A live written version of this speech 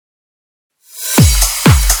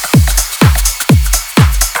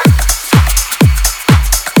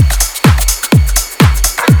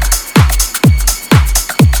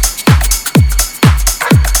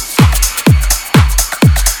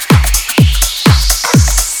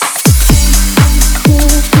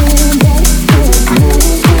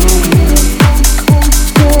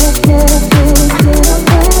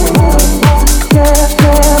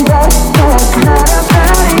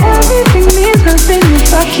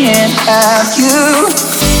can't have you.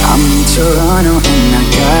 I'm in Toronto and I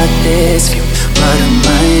got this view, but I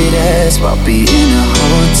might as well be in a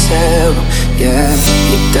hotel room. Yeah,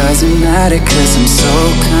 it doesn't matter cause I'm so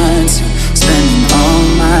consumed, spending all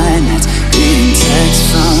my nights reading texts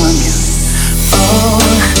from you. Oh,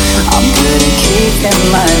 I'm good at keeping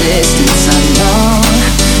my distance. I know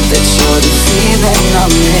that you're the feeling I'm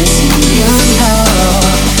missing. You know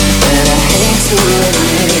that I hate to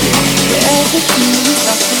admit it. Everything's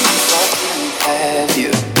not if I can't have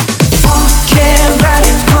you. Can't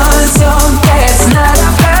write one song that's not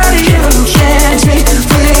about you. Can't drink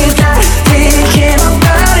without thinking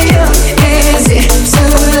about you. Is it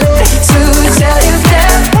too late to tell you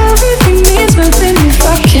that everything means nothing if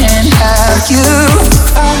I can't have you?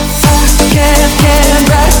 I can't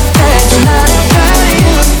write that's not about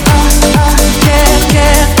you. I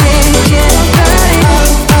can't thinking about you.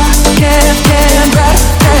 Can't write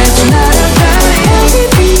that's not about you.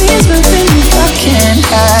 Everything means nothing if I can't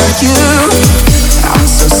have you. I'm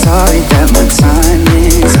so sorry that my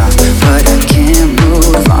timing's off, but I can't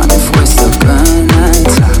move on if we're still burning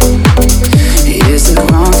top. Is it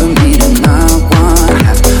wrong for me to not want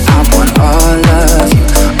half? I want all of you,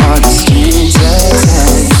 all the strings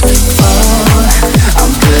attached. Oh,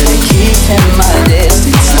 I'm good at keeping my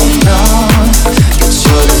distance. I know that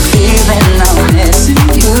you're the feeling I'm missing.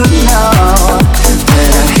 You know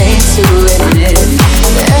that I hate to admit it.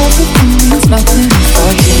 Everything means nothing if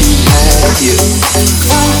I can't have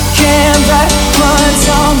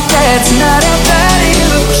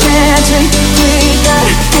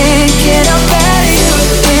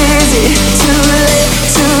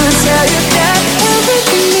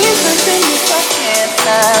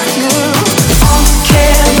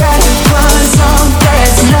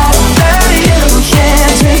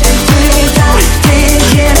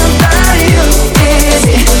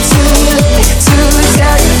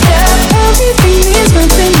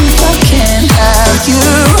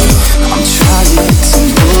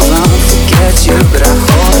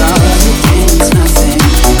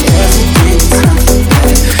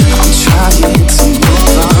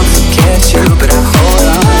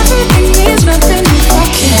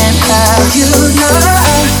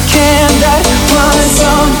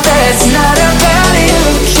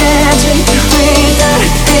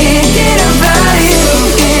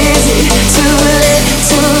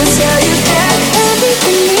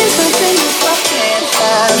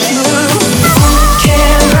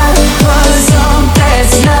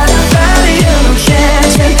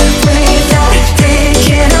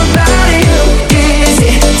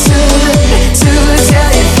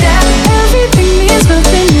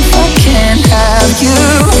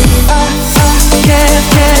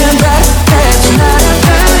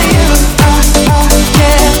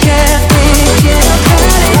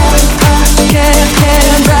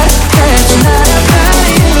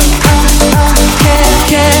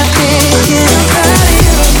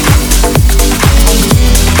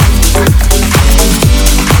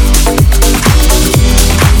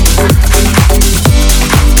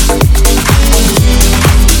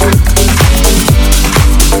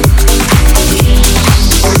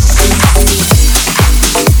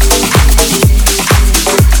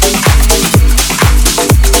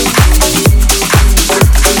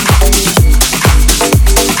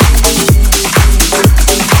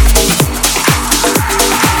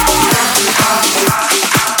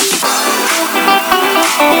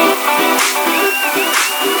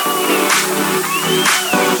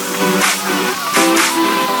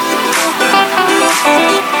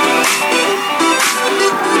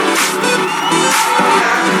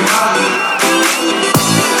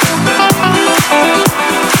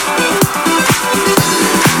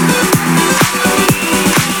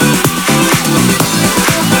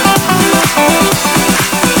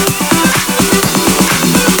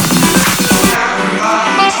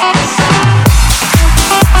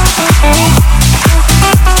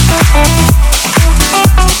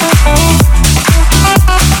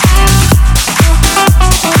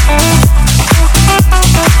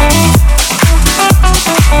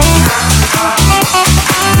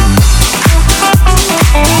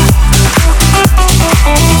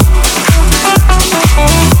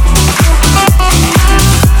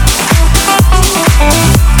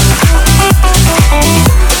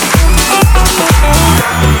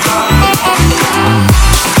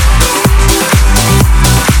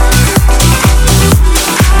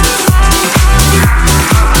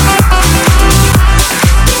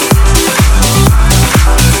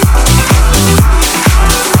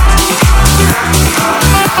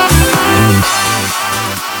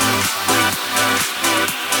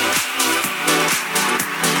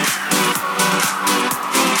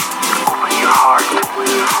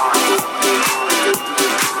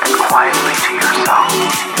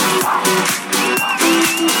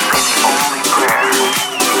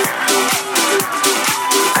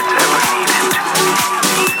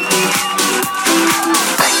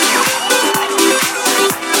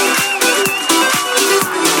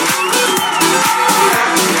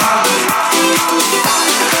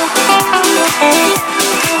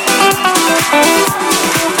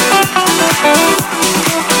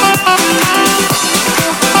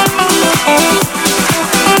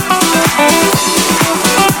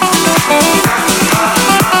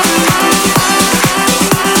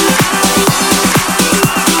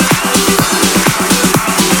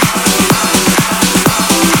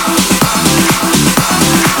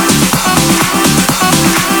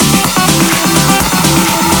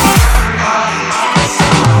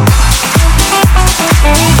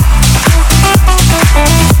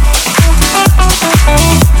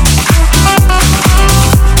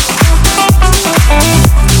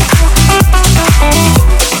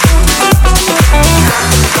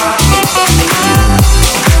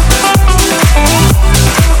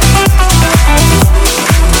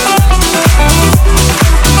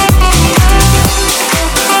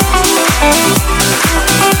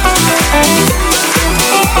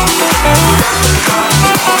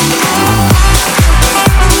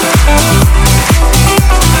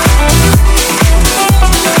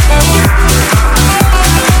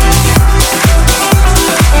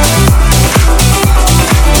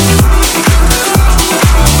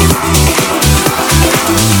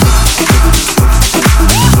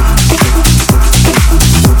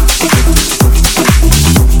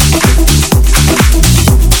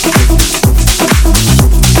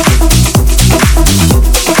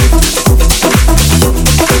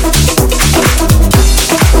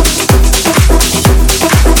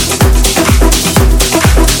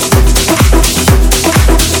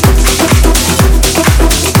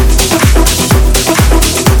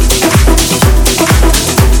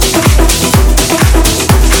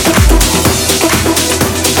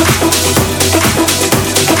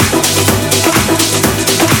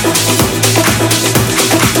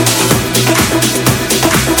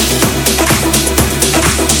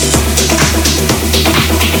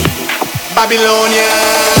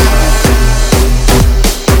Babylonia.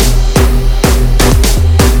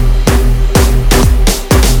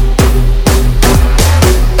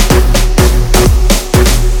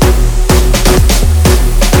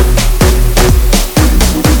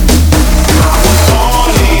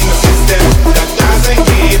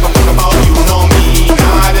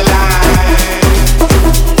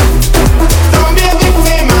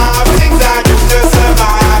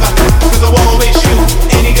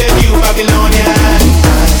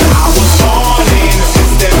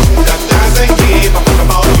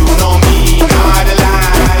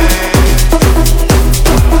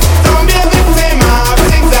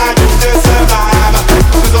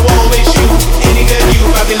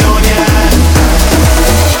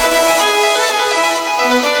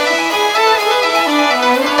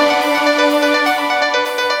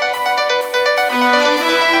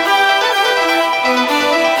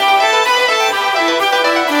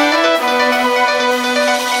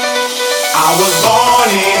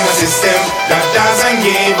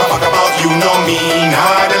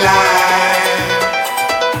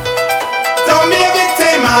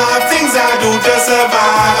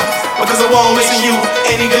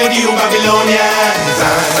 Babylonia.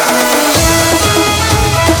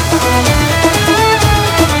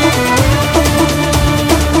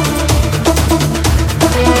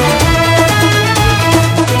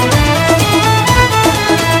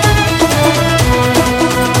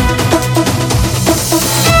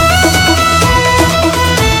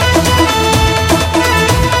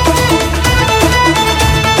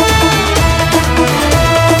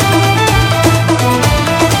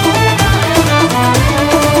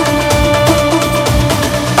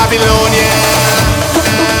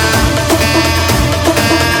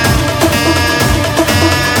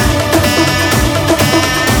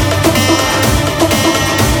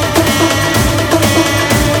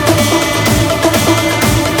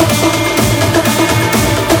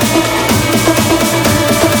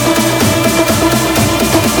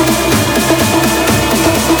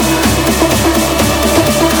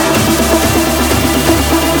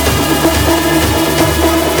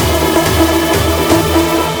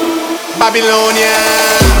 Babylonia.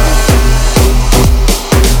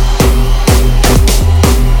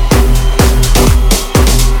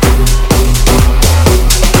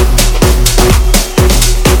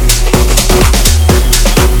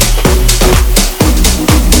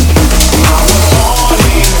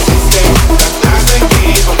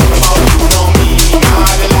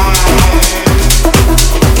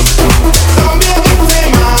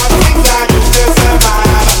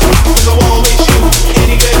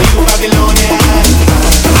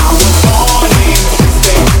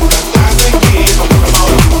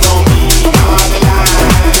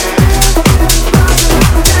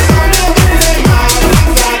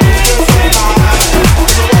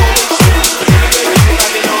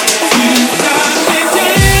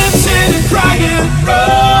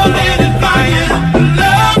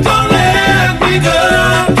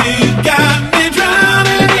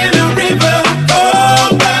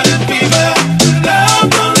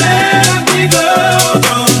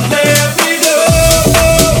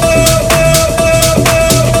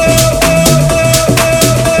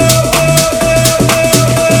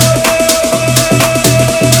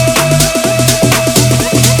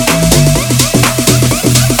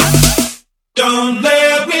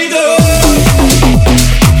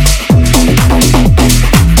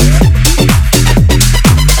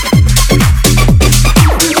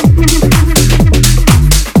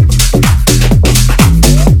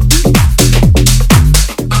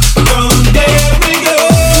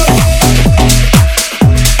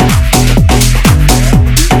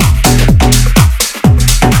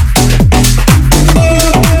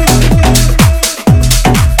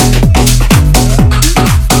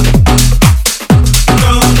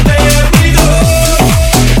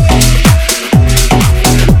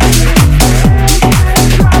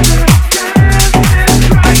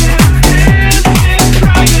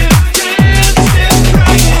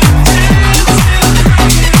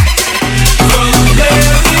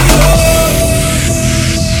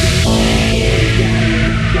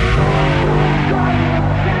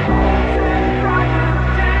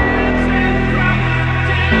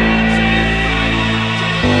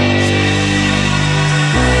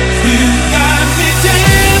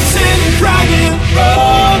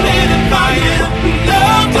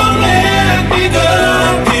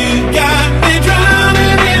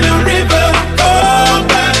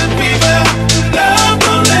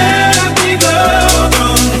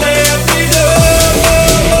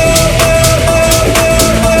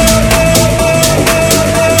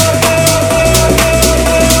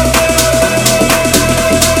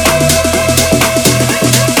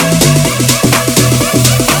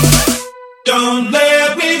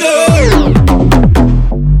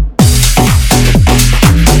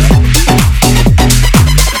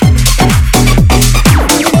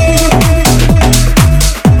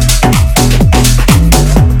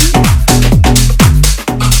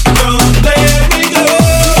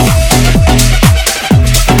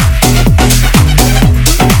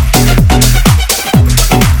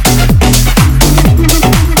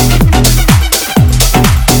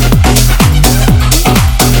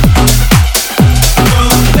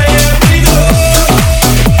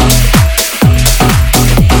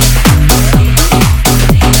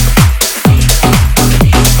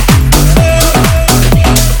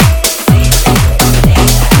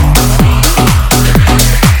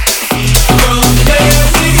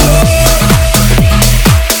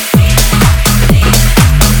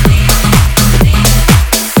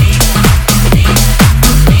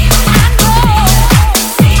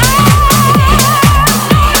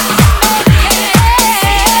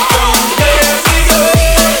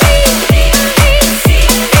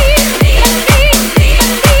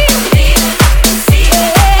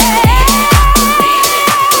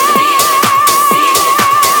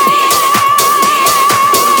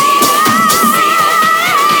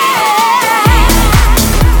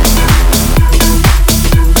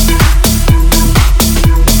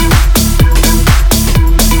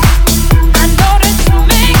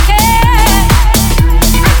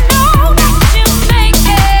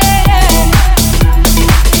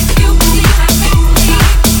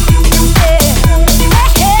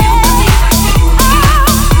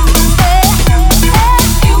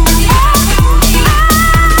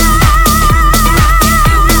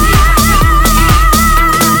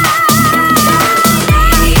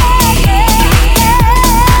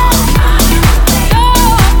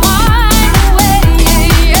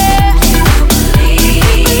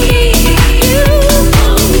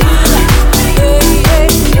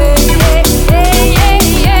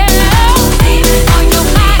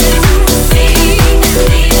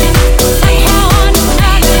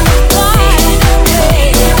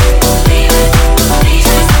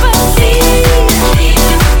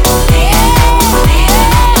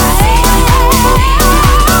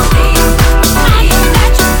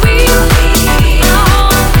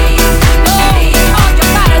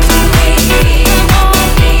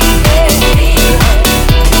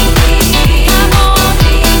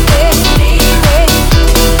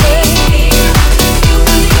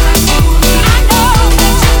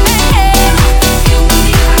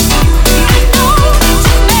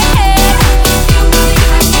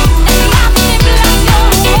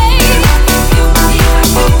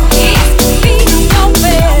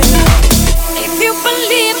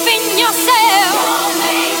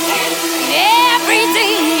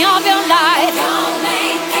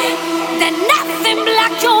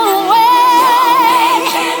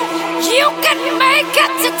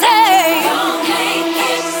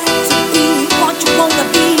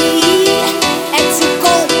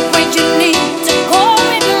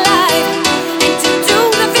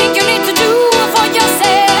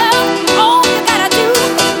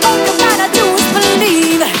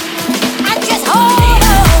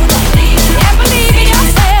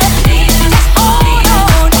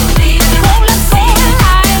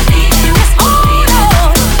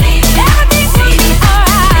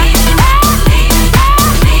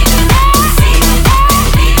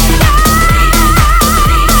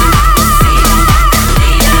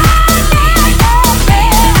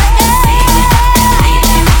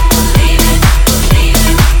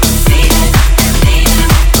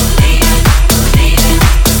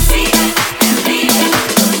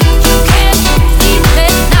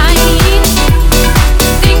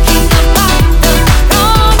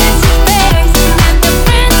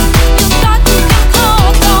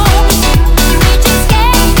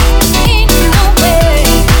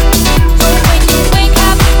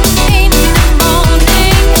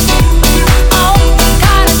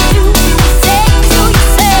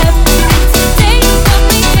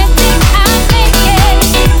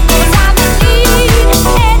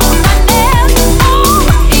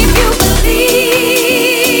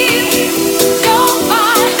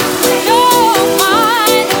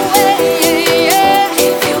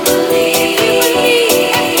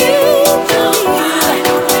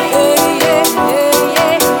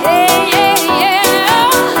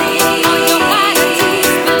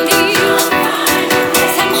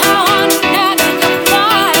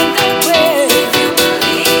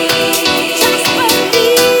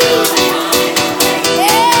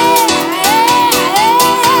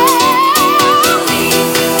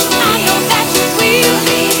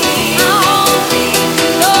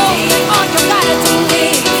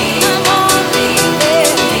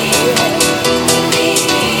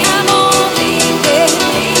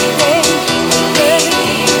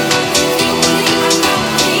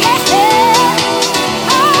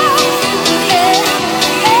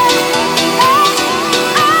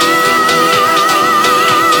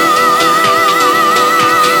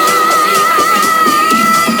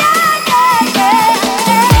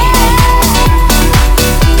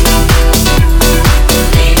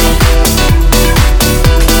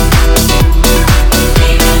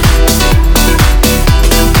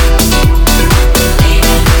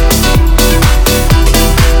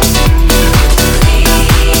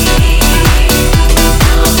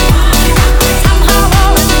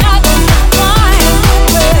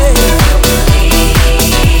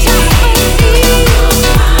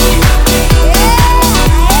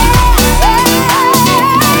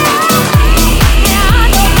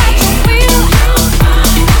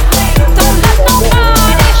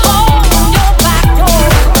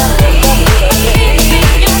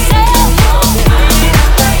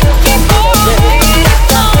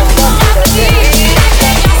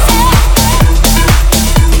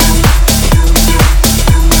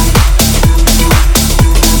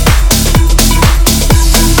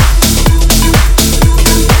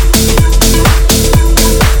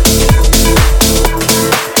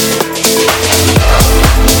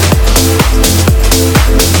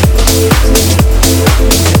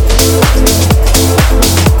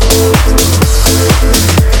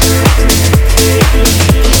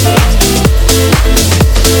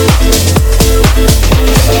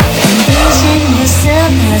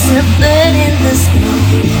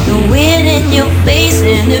 in your face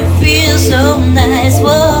and it feels so nice.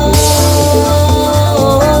 Whoa,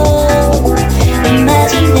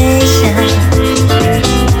 imagination.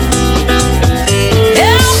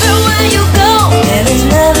 Everywhere you go, there is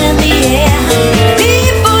love in the air.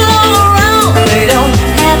 People all around, they don't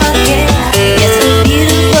have a care. It's a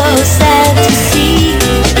beautiful sight to see.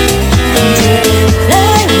 Take a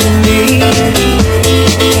flight with me.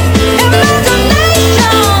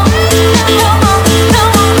 Imagination, come on,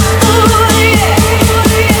 ooh yeah.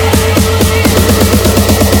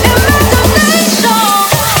 Imagination.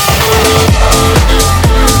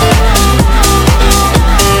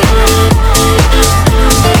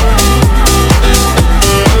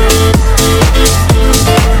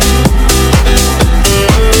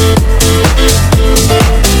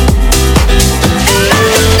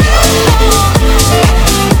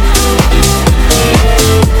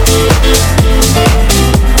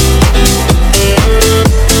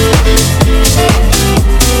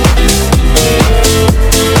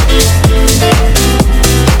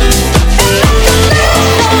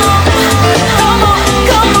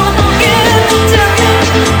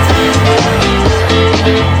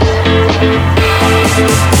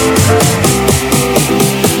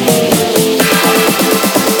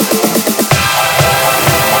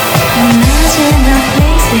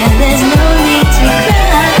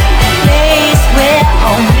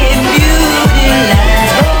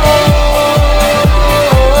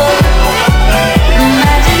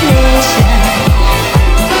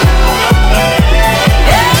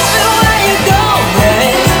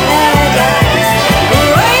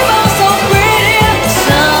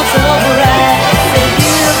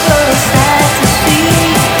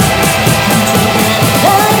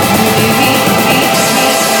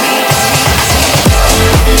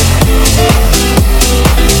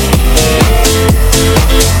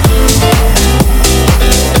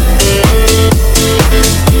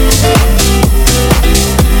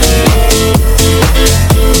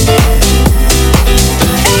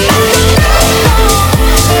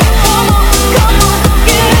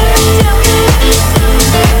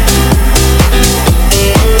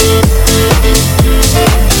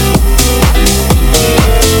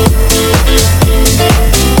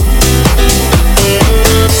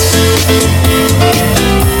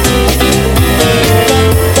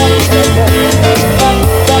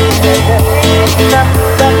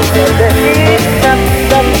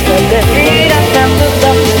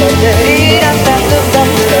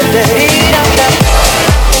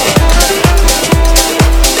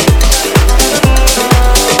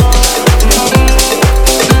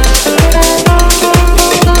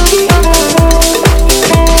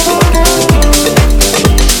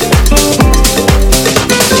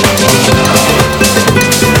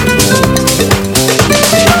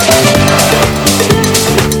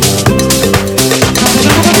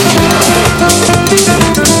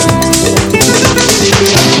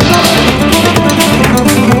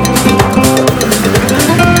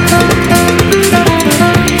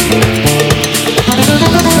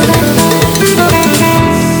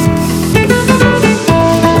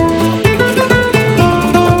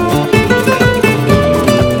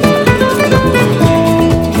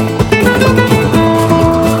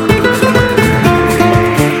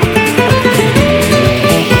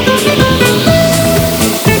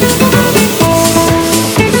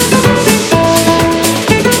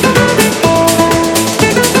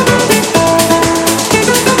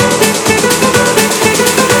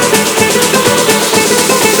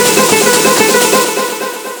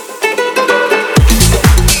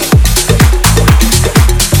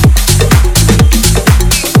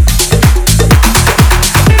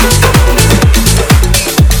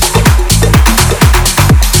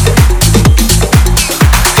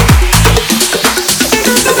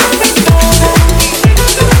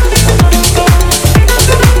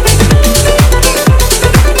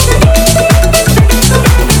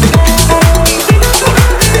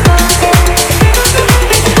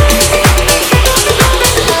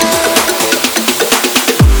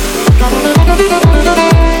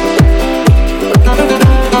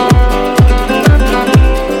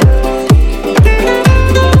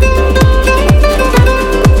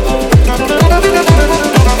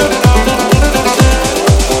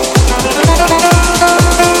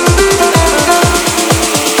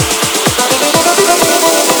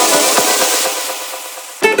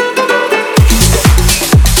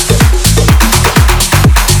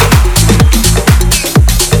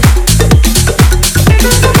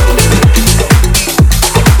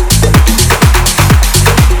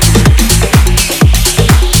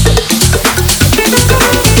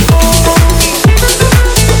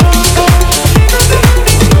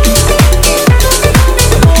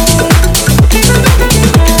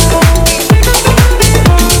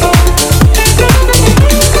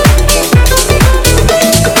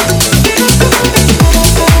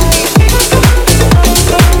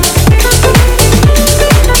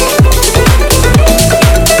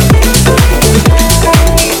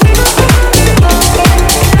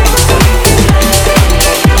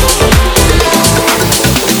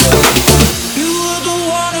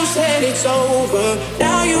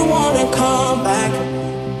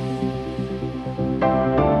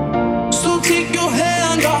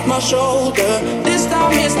 shoulder. This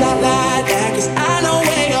time it's not like that, 'cause I know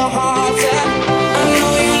where your heart's at. I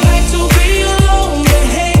know you like to be alone, but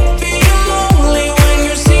hey, being lonely when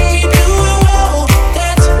you see me doing well,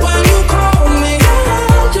 that's when you call me.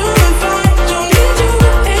 I'm doing fine, don't need you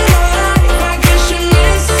in my life. I guess you're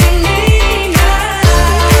missing me now.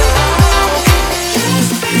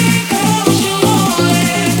 Just because you're lonely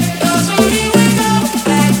doesn't mean we go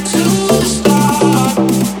back to the start.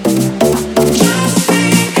 Just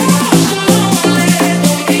because you're lonely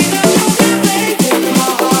don't mean that you can play with my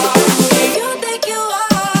heart the way you think you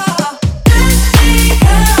are. Just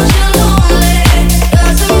because you're lonely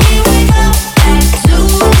doesn't mean we go back to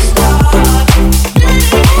the start.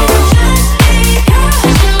 Just because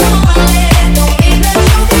you're lonely don't mean that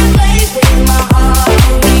you can play with my heart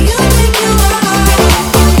the way you think you are.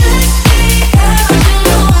 Just because you're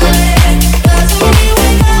lonely doesn't mean we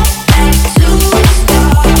go back to the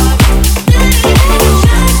start. Just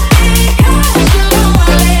because you're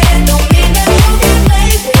lonely don't mean that you can play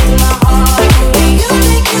with my heart the way you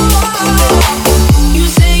think you are. You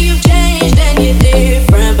say you've changed and you're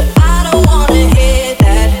different, but I don't wanna hear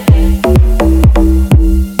that.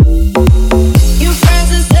 Your friends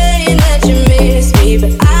are saying that you miss me,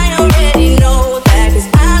 but I already know that, 'cause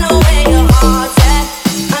I know where your heart's at.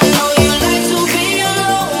 I know you like to be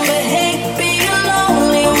alone, but hey, being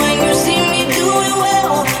lonely when you see me doing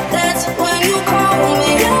well, that's when you call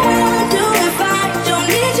me. I'm doing fine, don't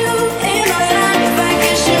need you in my life. I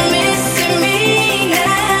guess you're missing me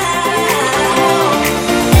now.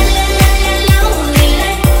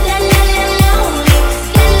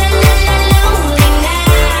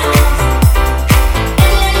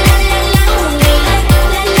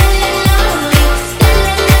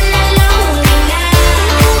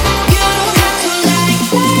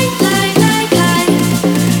 Lonely,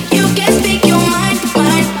 you can speak your mind,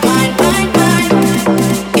 mind, mind, mind, mind.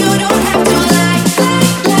 You don't have to lie.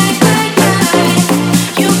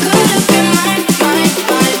 You could have been mine, mine,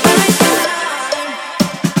 mine, mine, mine.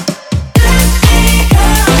 Just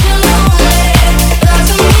because you're lonely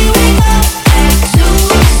doesn't mean we go back to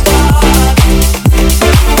the start.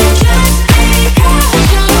 Just because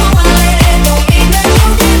you're lonely don't mean that you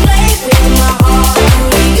can play with my heart the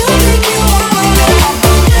way you think you are.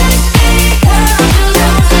 Just because you're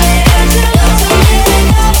lonely doesn't mean we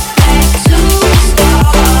go back to the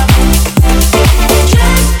start.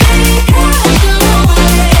 Just because you're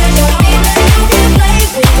lonely don't mean that you can play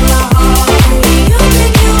with my heart the way you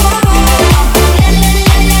think you are.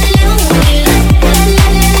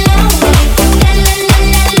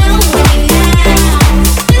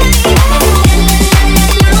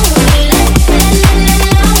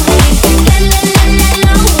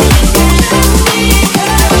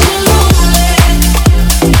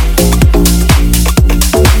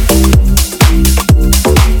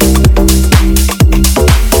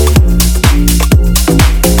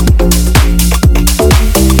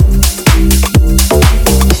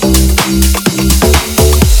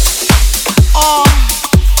 Oh,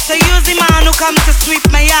 so use the man who come to sweep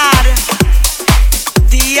my yard.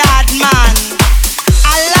 The yard man.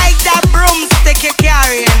 I like that broomstick you're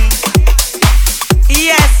carrying.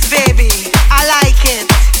 Yes, baby, I like it.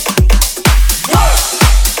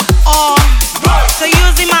 Oh, so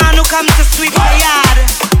use the man who come to sweep my yard.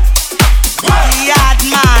 The yard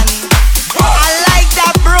man. I like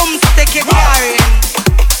that broomstick you're carrying.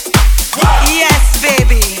 Yes,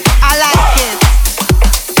 baby, I like it.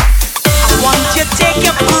 I want you to take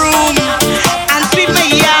your broom and sweep my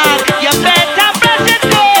yard. You better brush it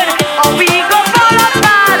good, or we go fall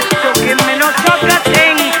apart. Don't give me no sugar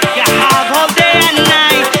thing. You have all day and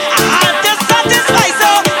night. I have to satisfy, so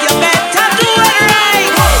you better do it right.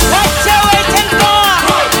 What you waiting for?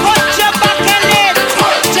 Put your back in it.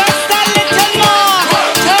 Just a little more.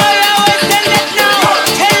 Throw your waist in it now.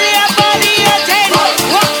 Tell your body you're dead.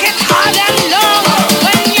 Walk it hard and long.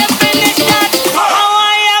 When you finish that, I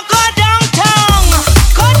want you go downtown.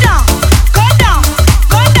 Go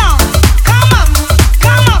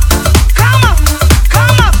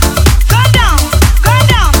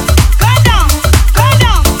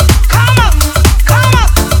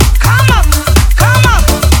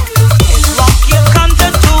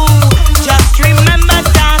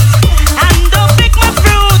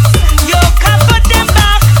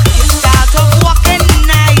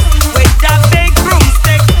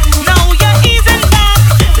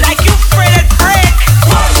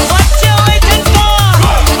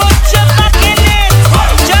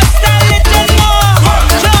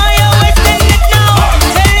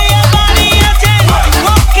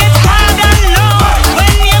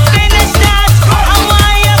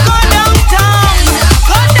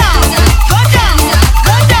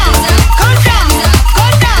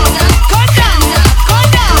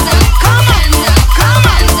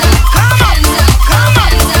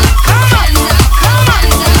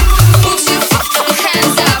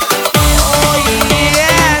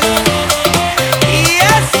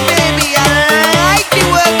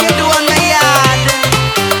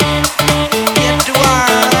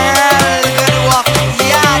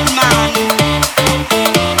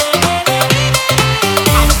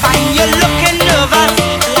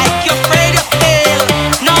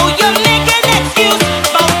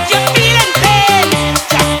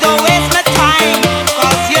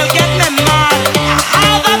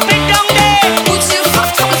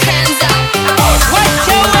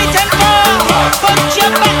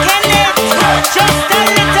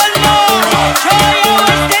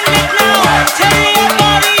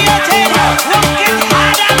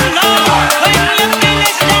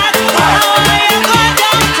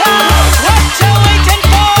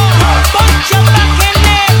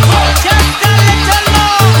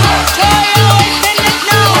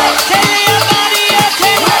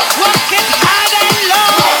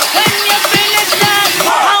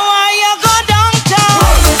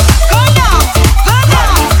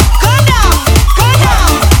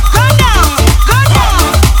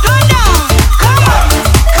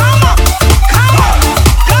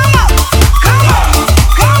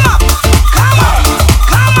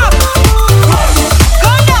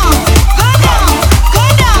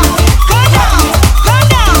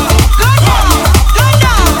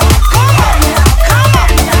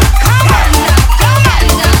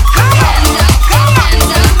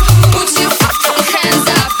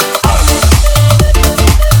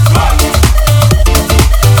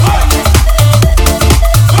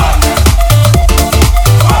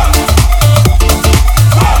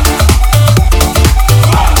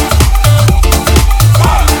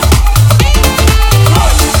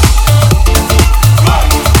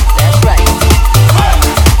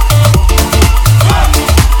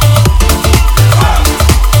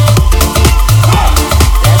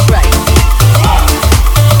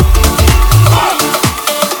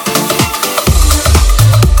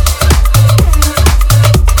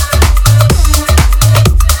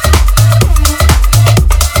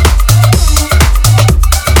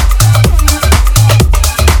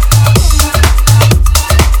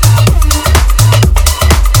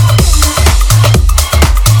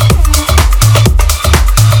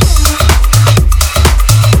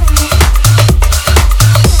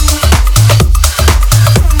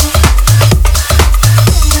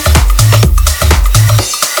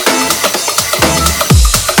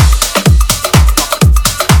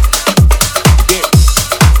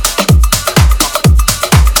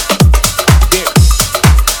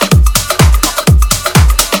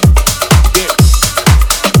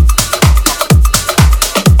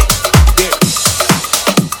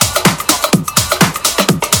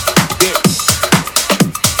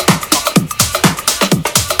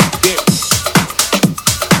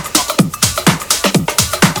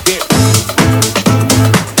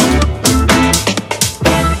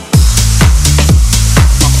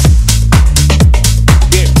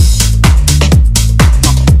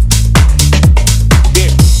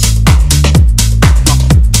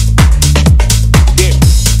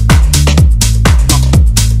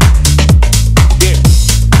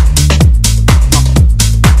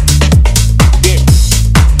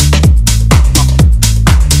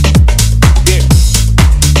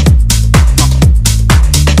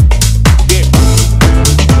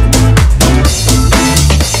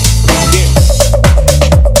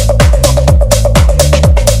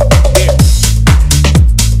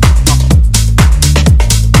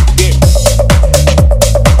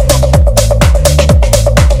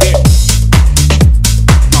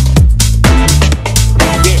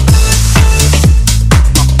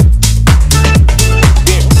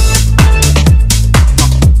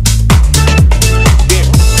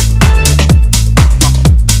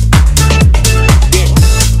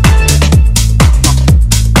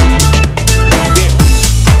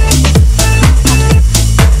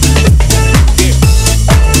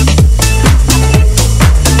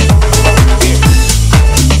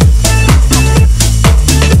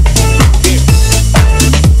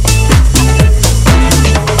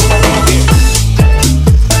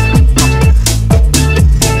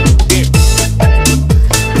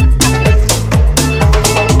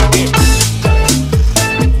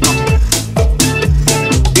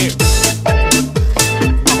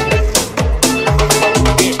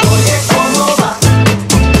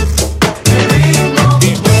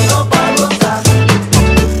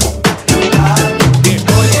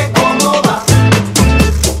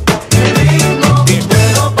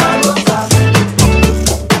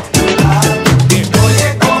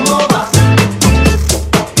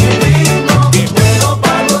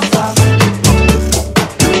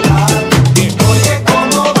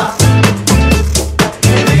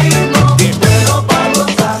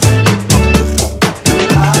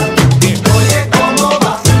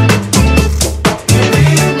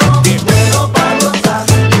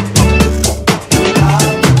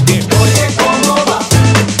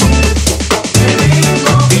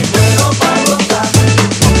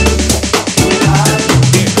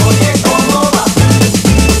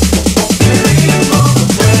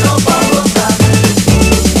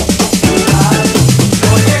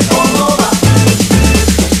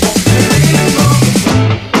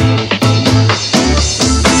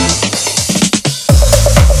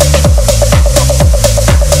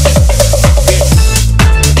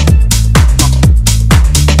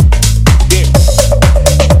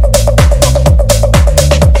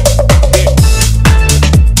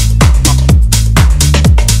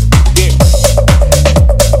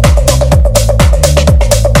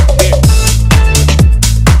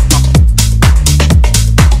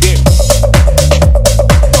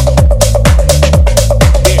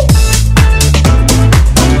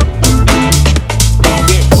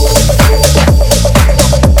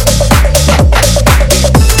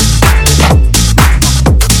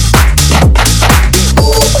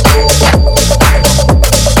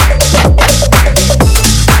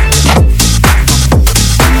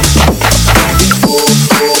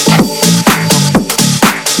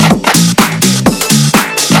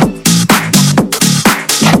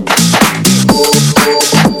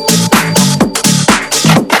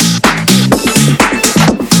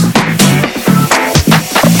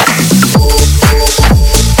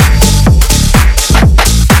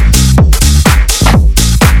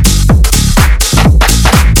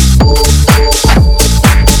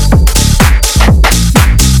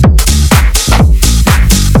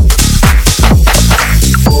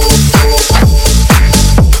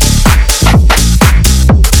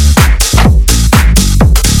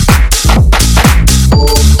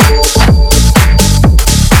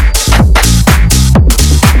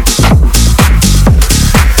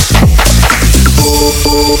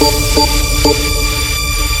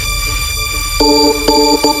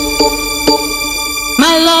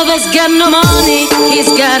My lover's got no money, he's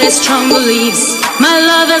got his strong beliefs. My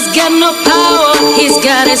lover's got no power, he's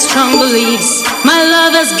got his strong beliefs. My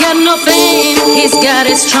lover's got no fame, he's got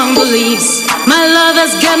his strong beliefs. My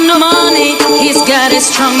lover's got no money, he's got his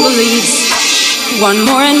strong beliefs. Want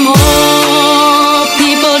more and more,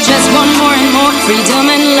 people just want more and more freedom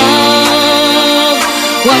and love.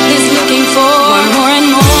 What he's looking for, want more and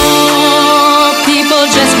more, people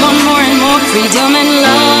just want more and more freedom and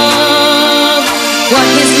love. What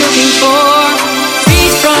he's looking for,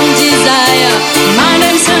 freed from desire, mind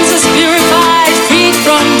and senses purified, freed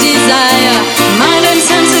from desire, mind and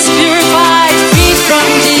senses purified, freed from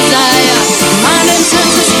desire, mind and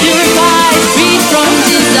senses purified, freed from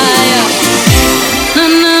desire. Na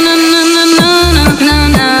na na na na na na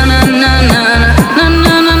na na na na.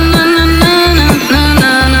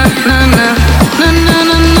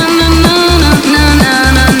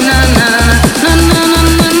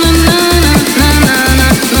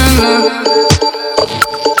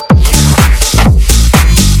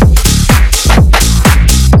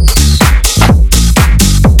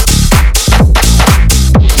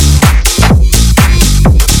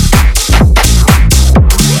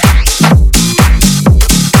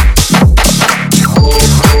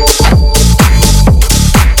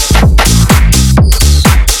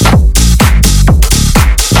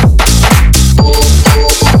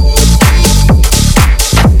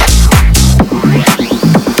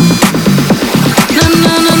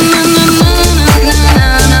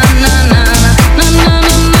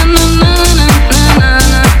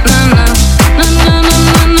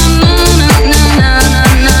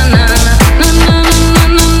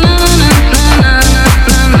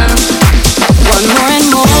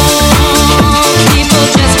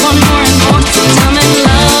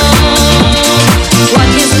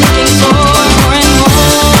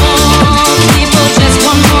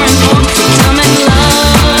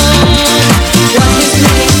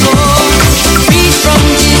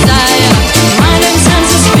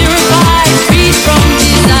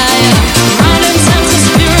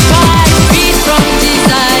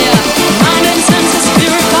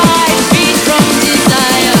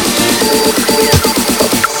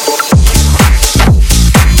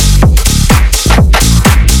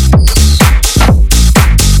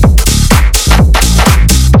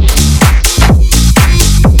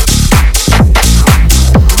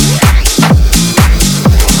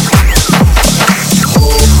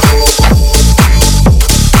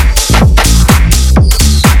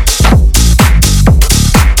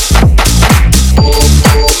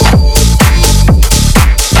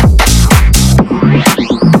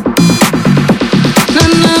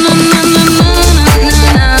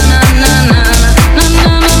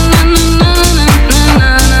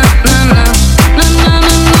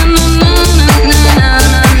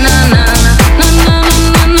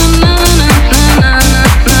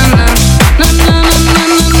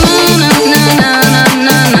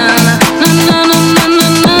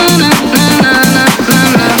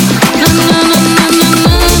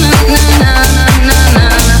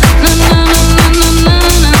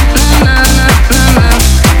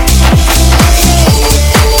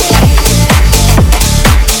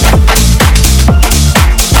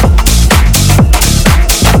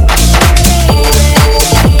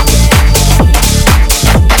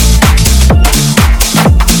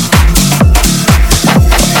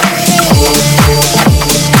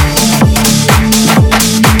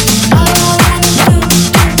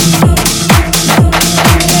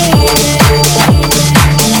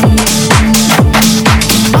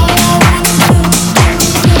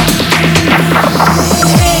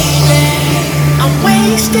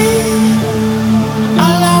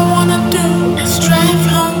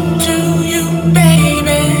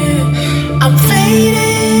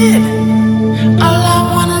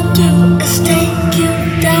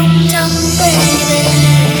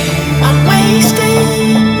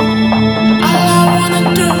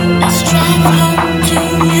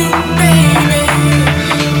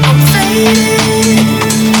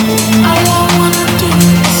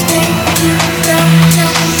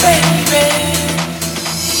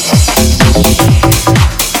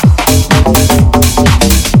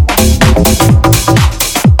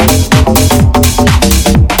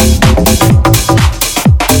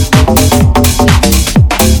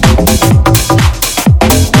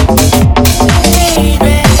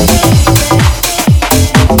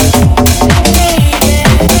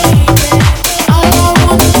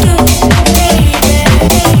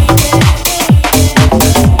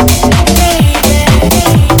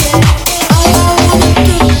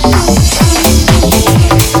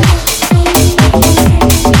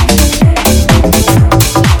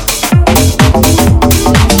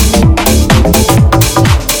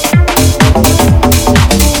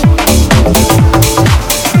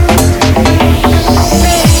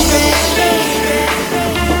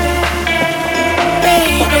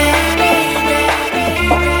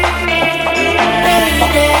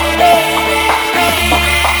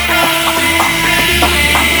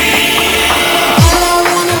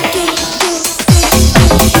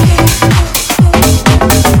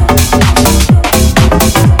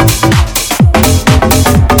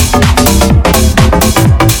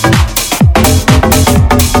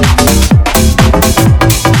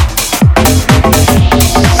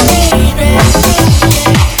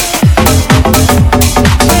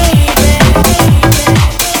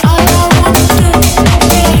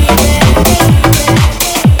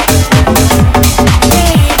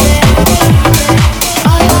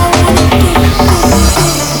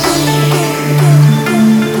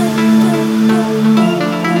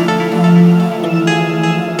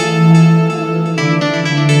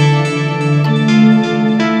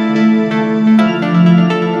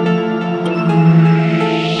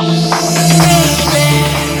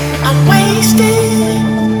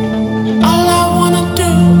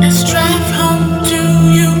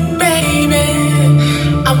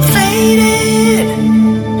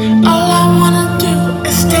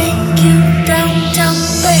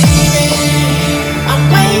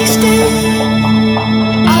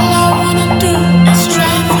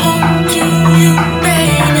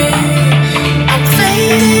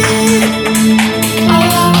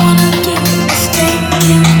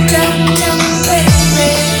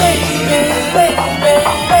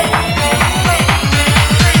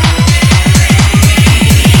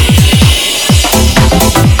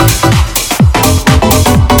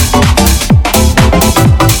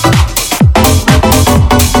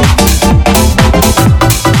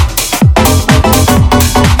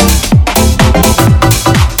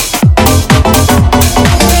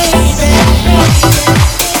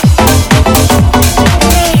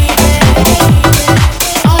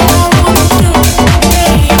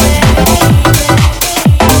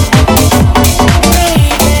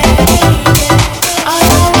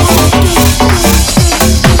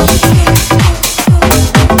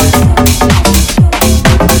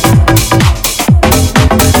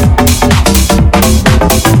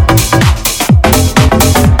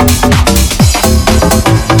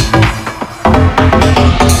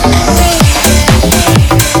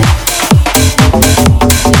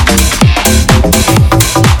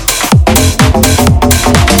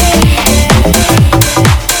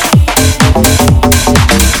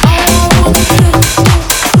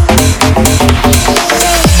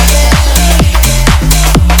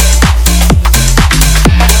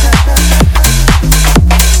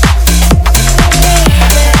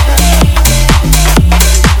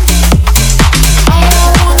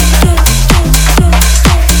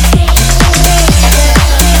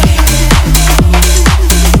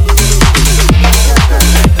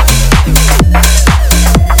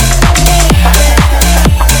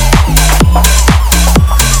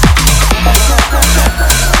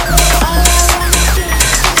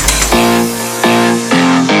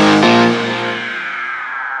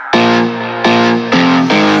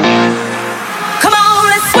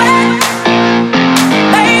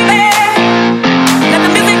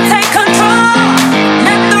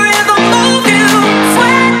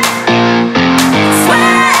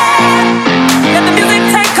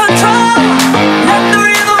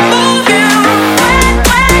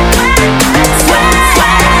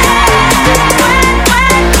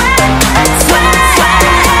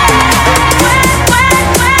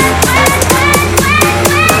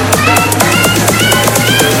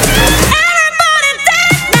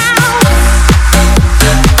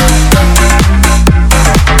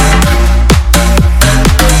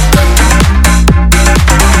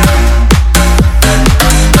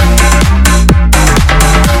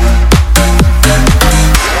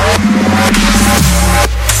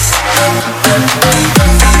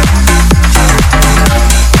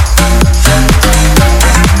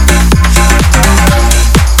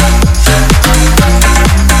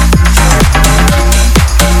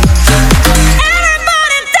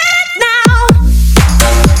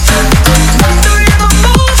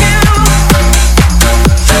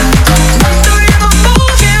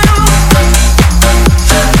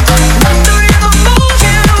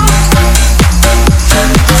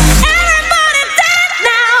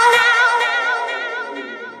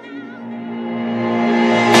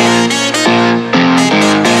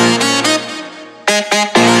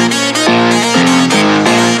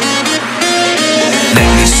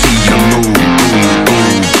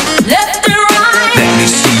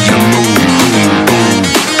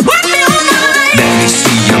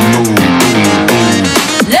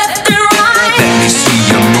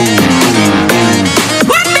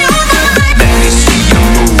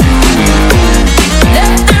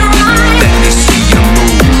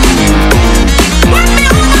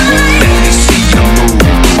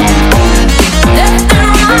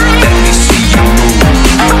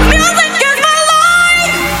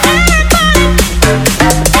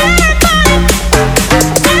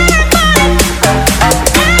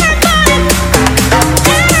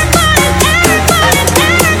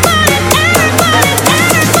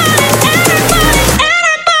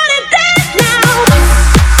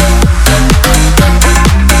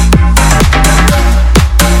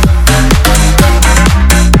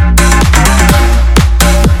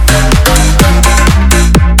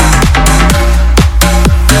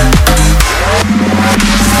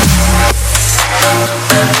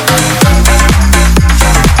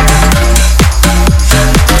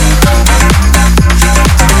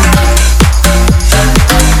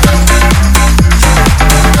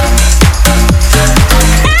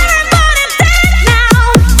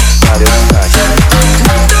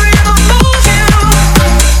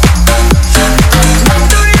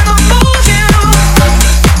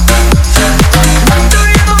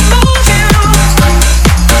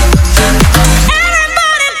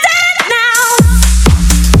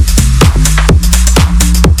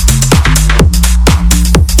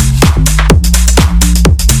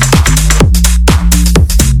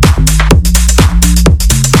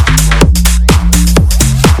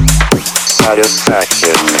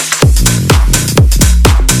 Satisfaction.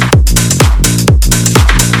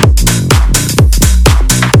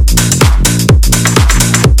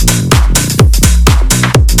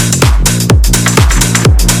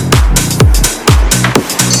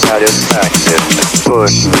 Satisfaction.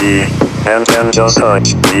 Push me, and then just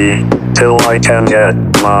touch me, till I can get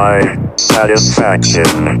my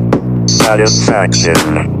satisfaction. Satisfaction.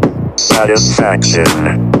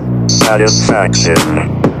 Satisfaction.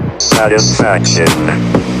 Satisfaction. Satisfaction.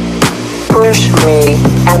 Push me,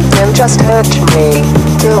 and then just touch me,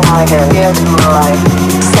 till I can get my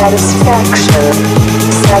satisfaction.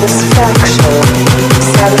 Satisfaction.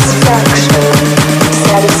 Satisfaction.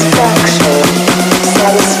 Satisfaction.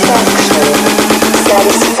 Satisfaction.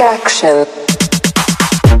 Satisfaction.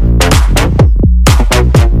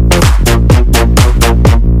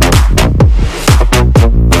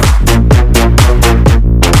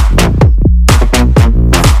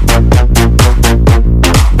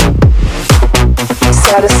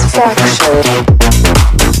 Satisfaction.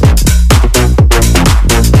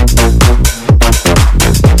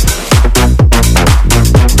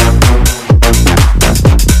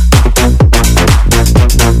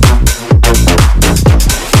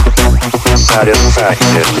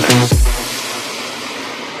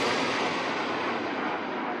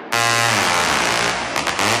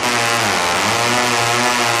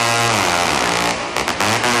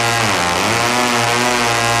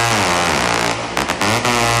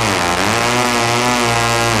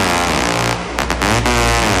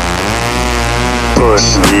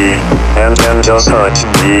 Push me, and then just touch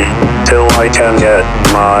me, till I can get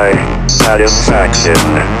my satisfaction.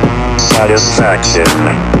 Satisfaction.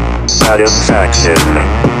 Satisfaction.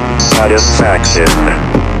 Satisfaction.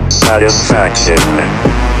 Satisfaction.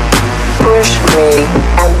 Push me,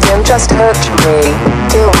 and then just touch me,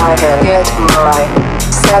 till I can get my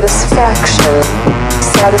satisfaction.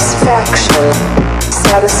 Satisfaction.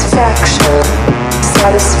 Satisfaction.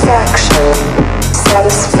 Satisfaction.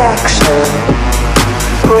 Satisfaction.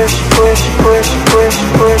 Push, push, push, push,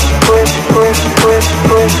 push, push, push, push,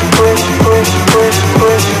 push, push, push, push,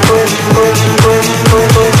 push, push, push,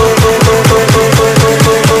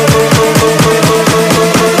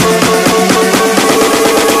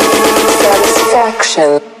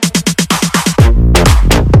 satisfaction.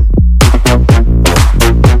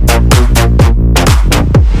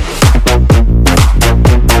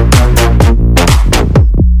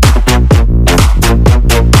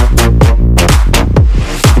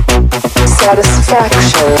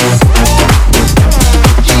 Satisfaction.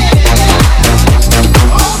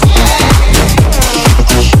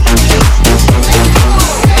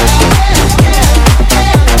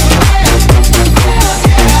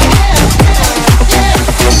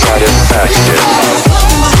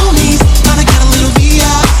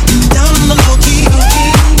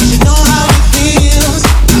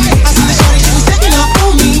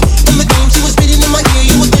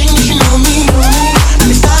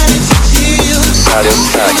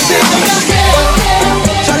 Satisfaction.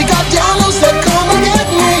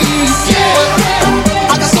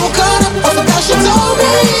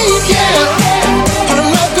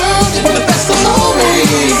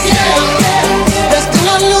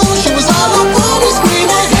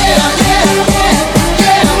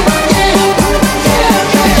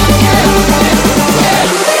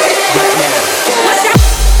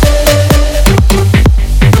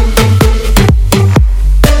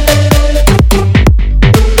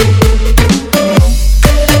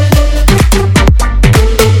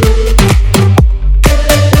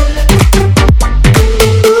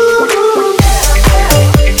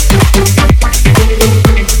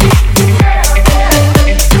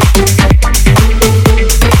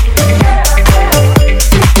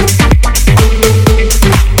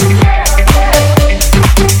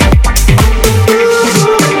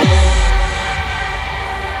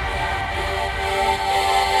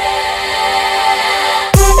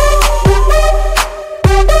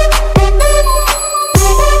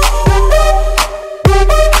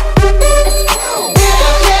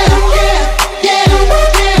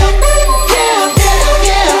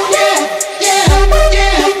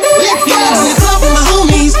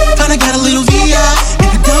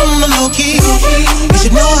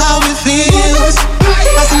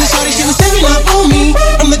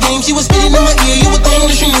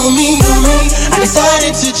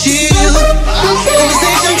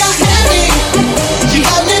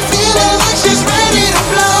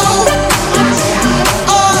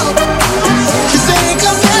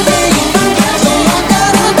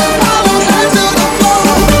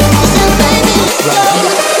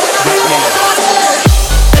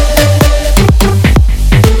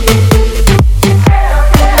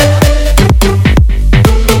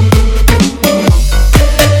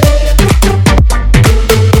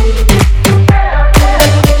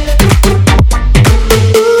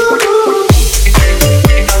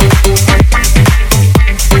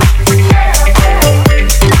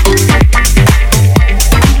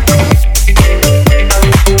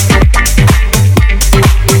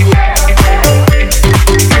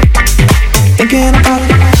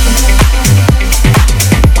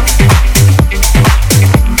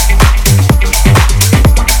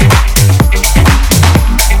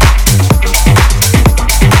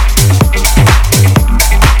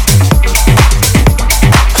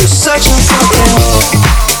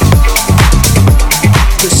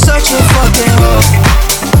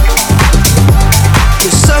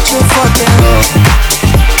 fucking hoe.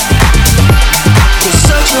 You're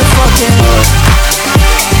such a fucking hoe.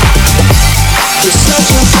 You're such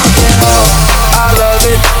a fucking hoe. I love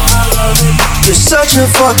it. You're such a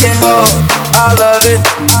fucking hoe. I love it.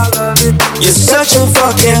 You're such a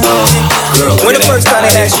fucking hoe. Girl, when the first time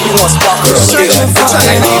they asked you want spark, girl, look at that.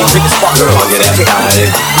 I ain't even drinking spark, girl, look at that body.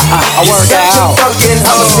 I work out. I'm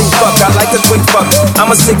a sick fuck, I like the quick fuck. I'm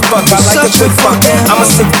a sick fuck, I like the quick fuck. I'm a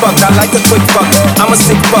sick fuck, I like the quick fuck. I'm a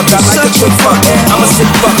sick fuck, I like the quick fuck. I'm a sick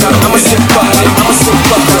fuck, I'm a sick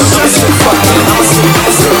fuck. I'm a sick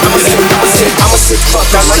fuck, I'm a sick fuck. I'm a sick fuck,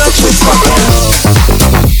 I like the quick fuck.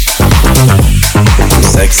 I'm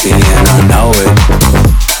sexy and I know it.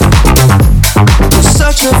 You're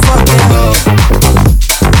such a fucking hoe.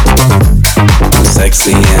 I'm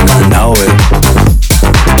sexy and I know it.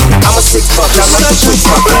 I'm a sick fuck, I like the quick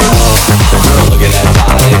fuck. Girl, look at that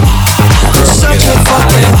body. Girl, look at that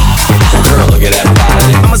body. Girl, look at that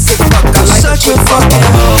body. I'm a sick fuck, I like such a fucking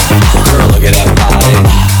hoe. Girl, look at that body.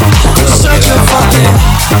 Girl, such a fucking.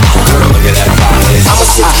 Girl, look at that body. I'm a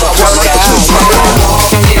sick fuck, I like the quick fuck.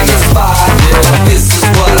 Walk in the spot, this is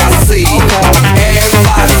what I see.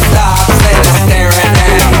 Everybody stops and is staring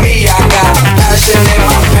at me. I got passion in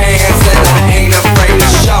my pants and I ain't afraid to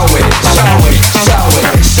show it. Show it, show it,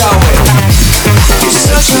 show it. You're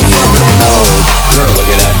such a fucking hoe. Girl, look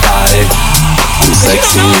at that body. I'm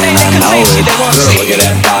sexy and I know it. Girl, look at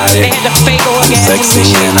that body. I'm sexy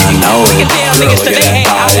and I know it. Girl, look at that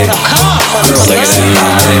body. Girl, Sexy and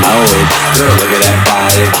I know it. Girl, look at that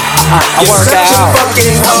body. I work out.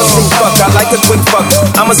 I'm a sick fuck, I like the quick fuck.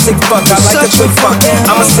 I'm a sick fuck, I like the quick fuck.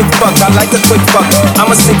 I'm a sick fuck, I like the quick fuck. I'm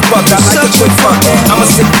a sick fuck, I like the quick fuck. I'm a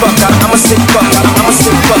sick fuck, I'm a sick fuck. I'm a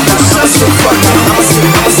sick fuck, I'm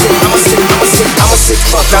a sick fuck. I'm a sick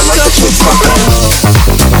fuck, I like the quick fuck.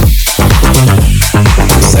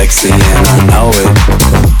 I'm sexy and I know it.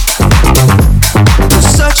 You're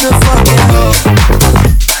such a fucking hoe.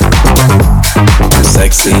 I'm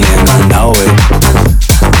sexy and I know it.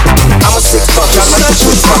 I'm a sick fuck, I like the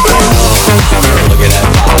quick fuck. Girl, look at that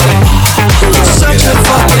body. You're such a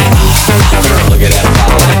fucking. Girl, look at that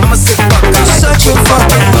body. I'm a sick fuck, I like such a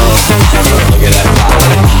fucking hoe. Girl, look at that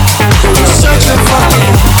body. You're such a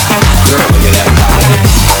fucking. Girl, look at that body.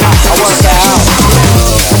 I work out.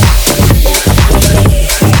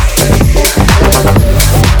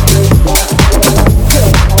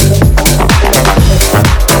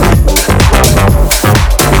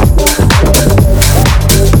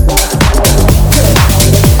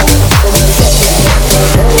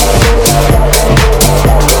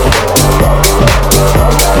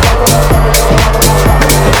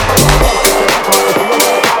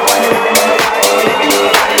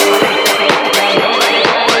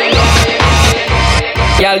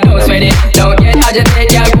 Y'all don't sweat it, don't get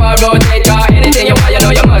agitated, y'all go and rotate. Cause anything you want, you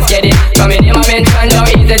know you must get it. From in my mention, now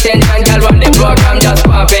ease the tension. Y'all run the program, just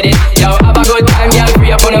go and fit it. Yo, have a good time, y'all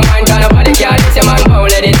free up on the mind. Cause nobody can diss your man,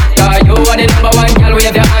 won't let it. Cause you are the number one, y'all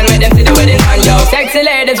wave your hand, make them see the wedding band. Yo, sexy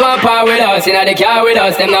ladies want power with us, inna the car with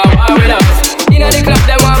us, them not war with us. Inna the club,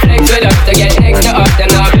 them want flex with us. To get next to us,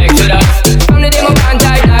 them not vex with us. From the day my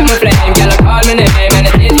contact, like my flame, y'all call me name and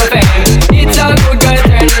it is my fame. It's all good, girl,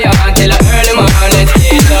 turn me on till I early morning. Let's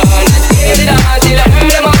get it on, let's get it on till I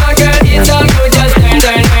early morning, girl. It's all good, just turn,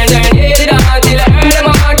 turn, turn, turn. Get it on till I early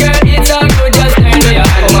morning, girl. It's all good, just turn me on.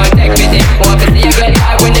 Come on, take me deep, want to see you get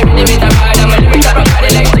high when they really meet a ride. I'm a lyric up about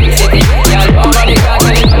electricity. Y'all over the car,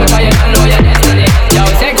 tell it to me, cause you don't know your destiny. Yo,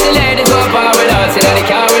 sexy ladies want power with us, inna the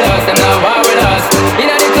car with us, them not war with us.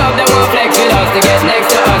 Inna the club, them want flex with us, to get next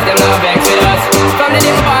to us, them not vex with us. From the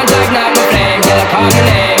day my contact, night my flame, tell a call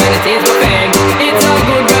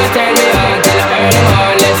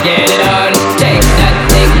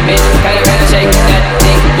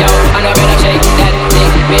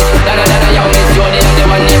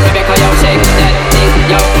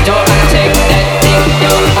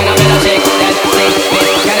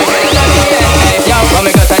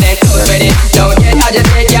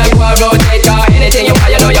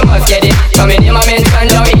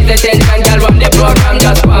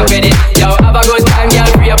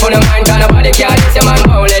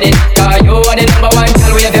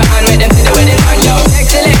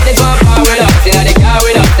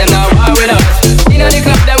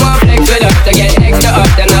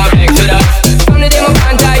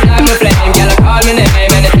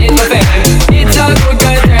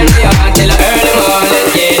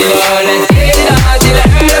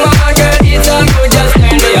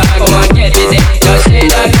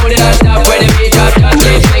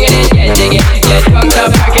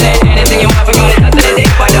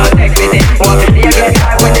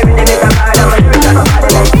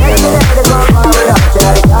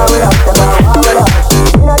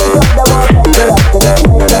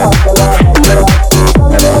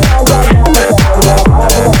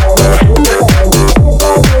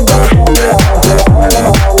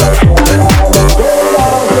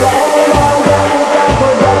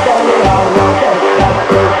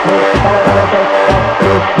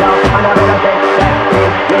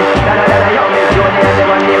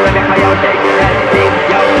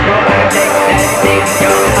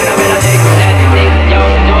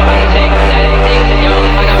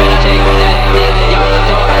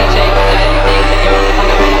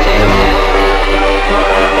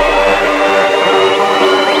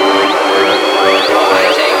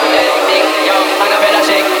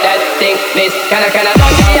Miss, can I dance to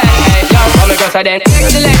the end? Hey, yo, come across her then.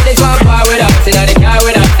 Next the ladies want part with us. Inna the car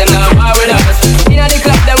with us, them not war with us. Inna the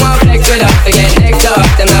club, them want flex with us. Again, next to us,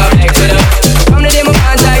 them not flex with us. From the day my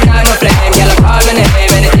pants like I'm a flame. Girl, I call my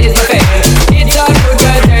name and it is my fame. It's all good,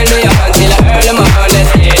 girl, turn me on. Till I earn them on,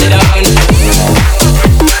 let's get it on.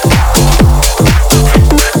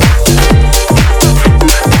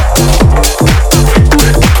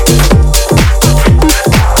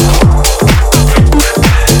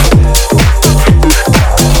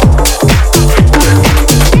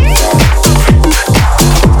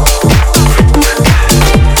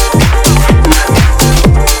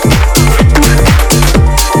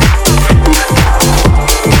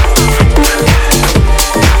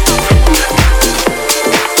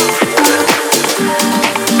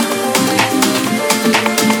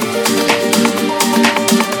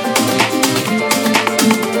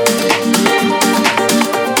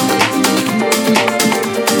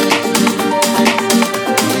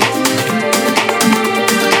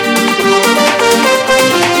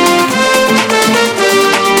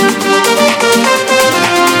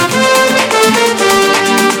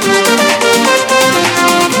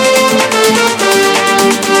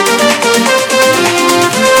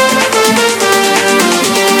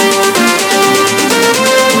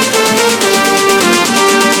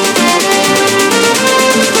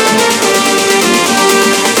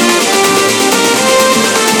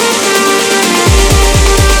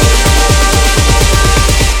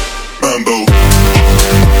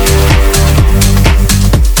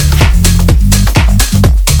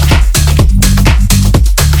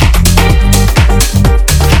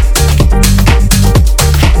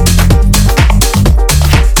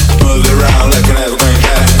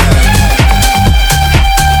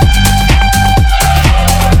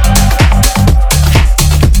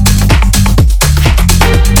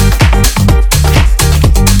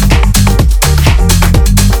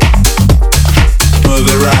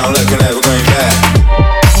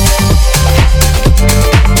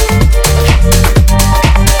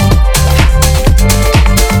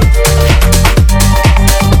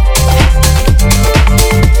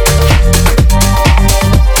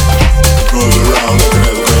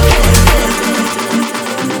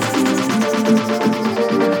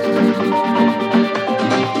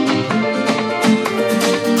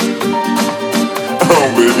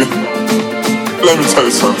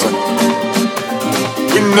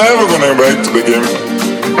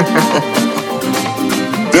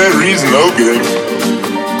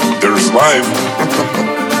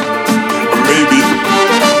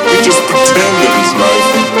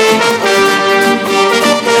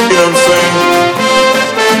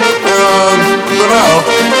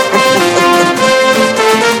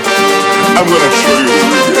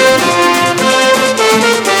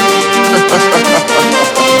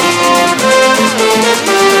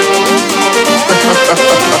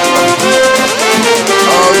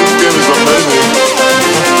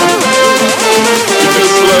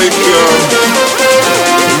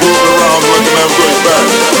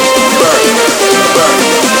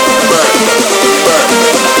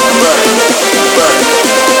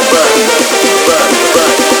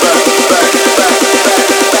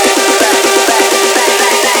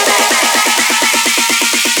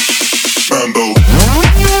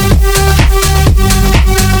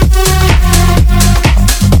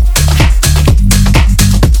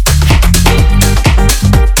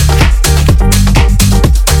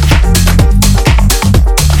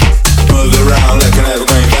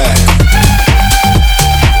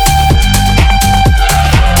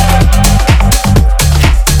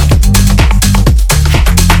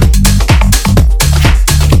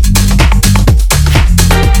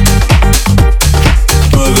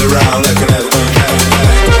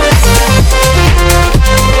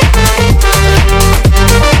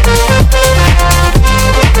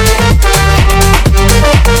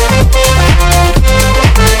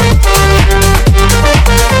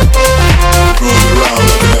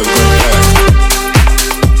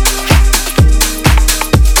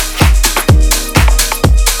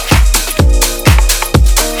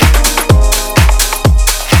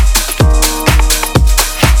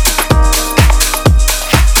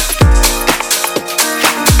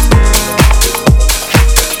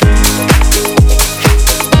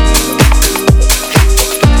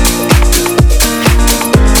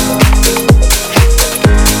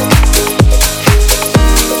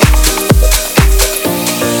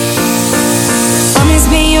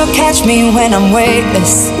 catch me when I'm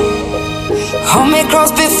weightless. Hold me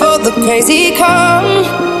close before the crazy come.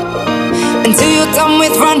 Until you're done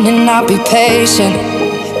with running, I'll be patient.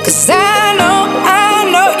 'Cause I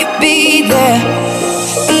know you'll be there.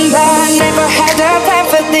 And I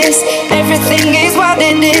this. Everything is what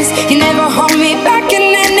it is. You never hold me back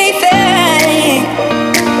in anything.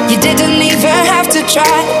 You didn't even have to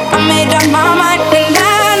try. I made up my mind, and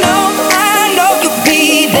I know you'll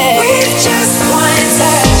be there. With just one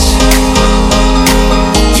touch,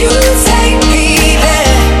 you take me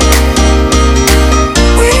there.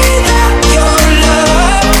 Without your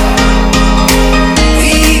love,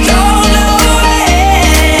 we go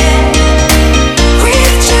nowhere.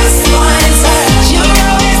 With just one touch, you're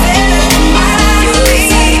always there in my mind. You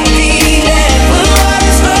take me there. When all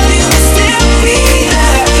is love, you will still be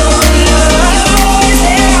there. Your love, you're always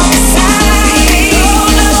there outside. We go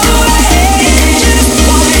nowhere. Just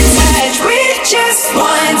one touch, with just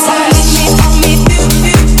one touch. On me, pew,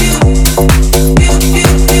 pew, pew, pew,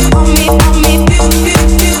 pew, pew. On me, pew, pew,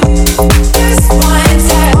 pew. Just one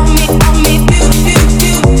touch. On me, pew, pew,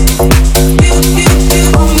 pew, pew, pew, pew.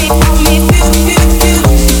 On me, pew, pew, pew.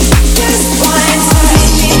 Just one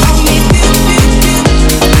touch. On me, pew, pew, pew,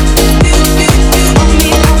 pew, pew, pew. On me,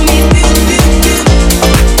 pew, pew, pew.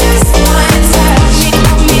 Just one touch.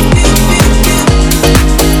 On me, pew, pew, pew,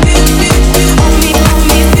 pew, pew, pew. On me,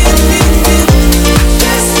 pew, pew, pew.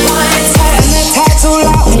 Just one touch. And the tattoo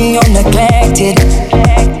loud when you're neglected.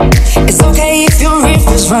 It's okay if your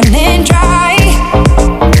river's running dry.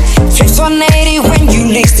 Flips 180 when you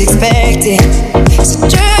least expect it. So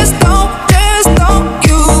just don't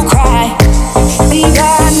you cry. Think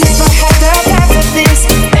I never had to plan for this.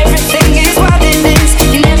 Everything is what it is.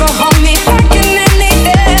 You never hold me back in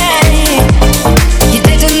anything. You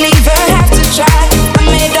didn't even have to try. I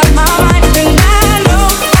made up my mind, and I know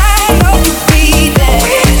you'll be there.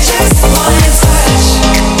 With just one touch,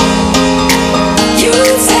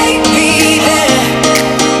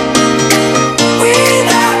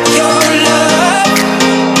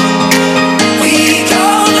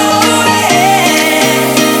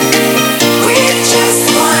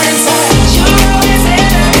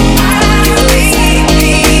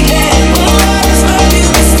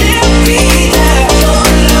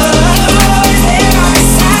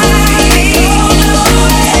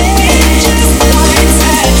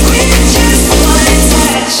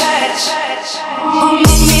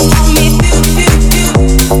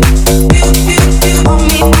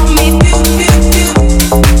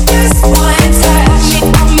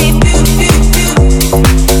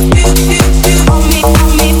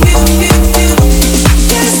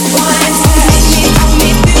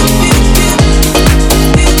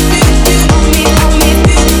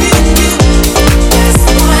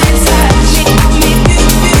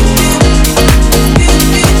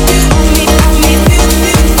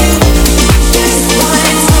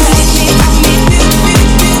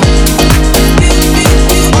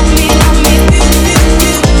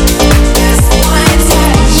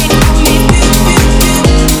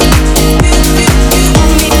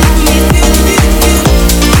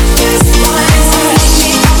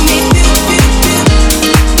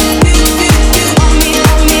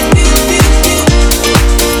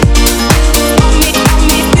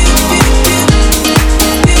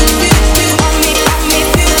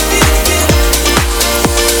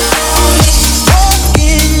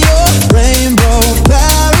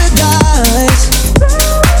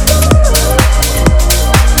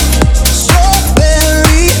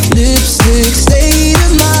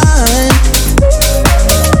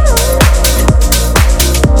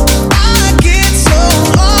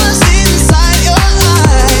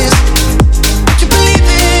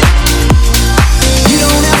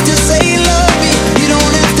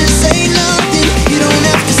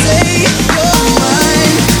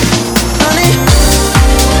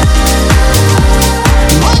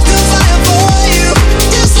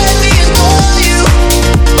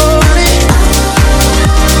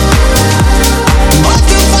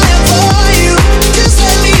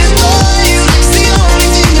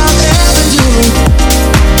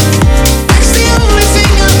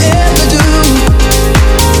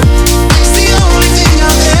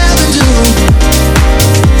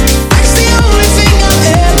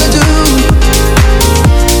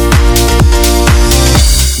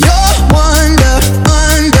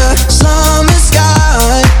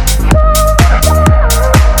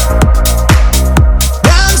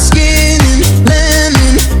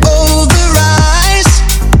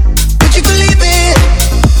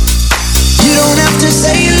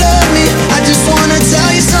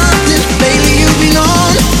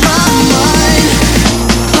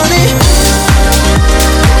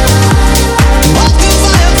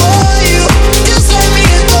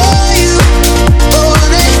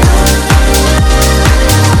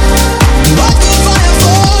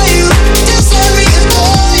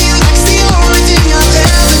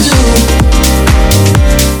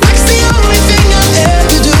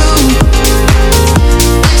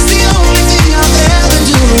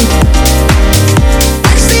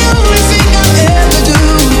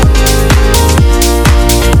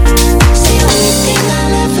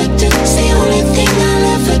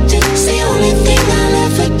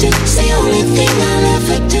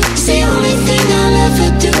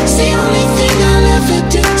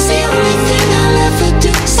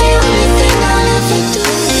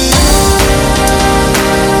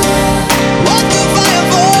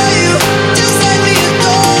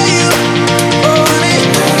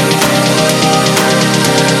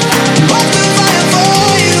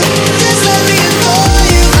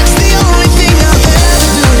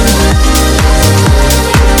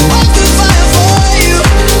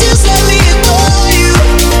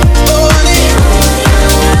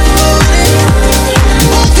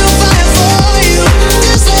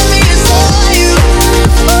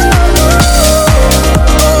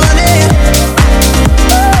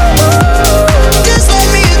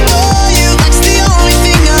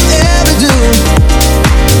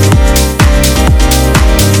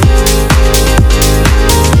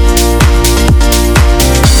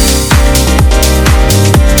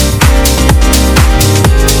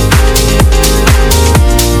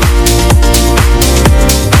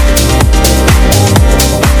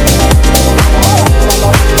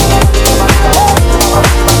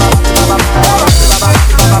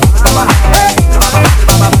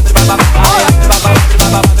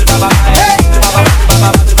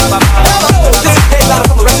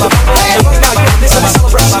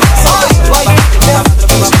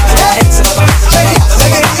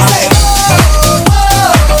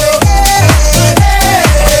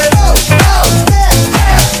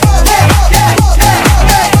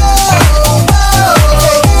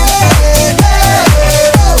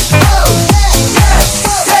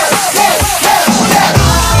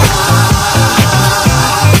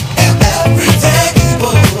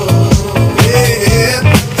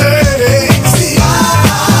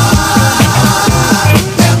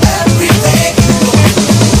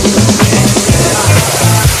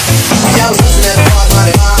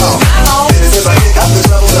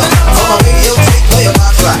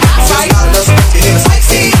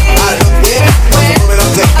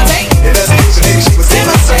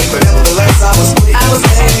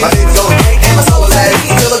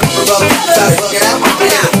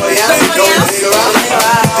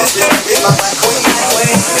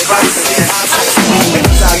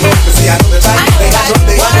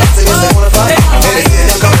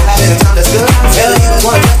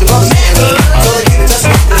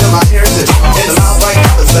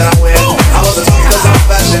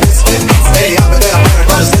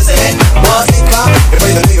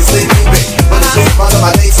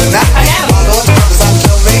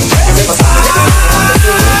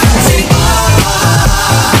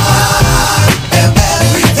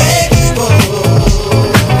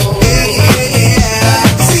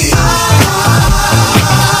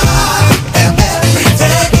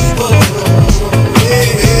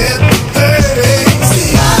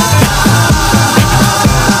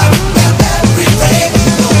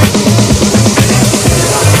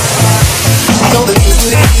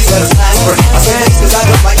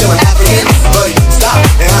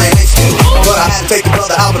 take the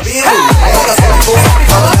brother out of being rude. All I said before,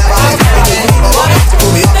 brother, never I to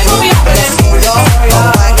move me up, let's go, y'all.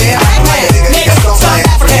 I'm right there, nigga, don't say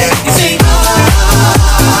African. You see,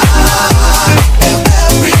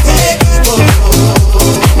 everyday people.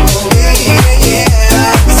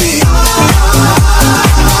 Yeah. See,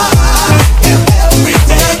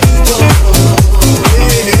 everyday people.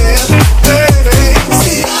 Yeah.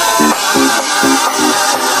 See.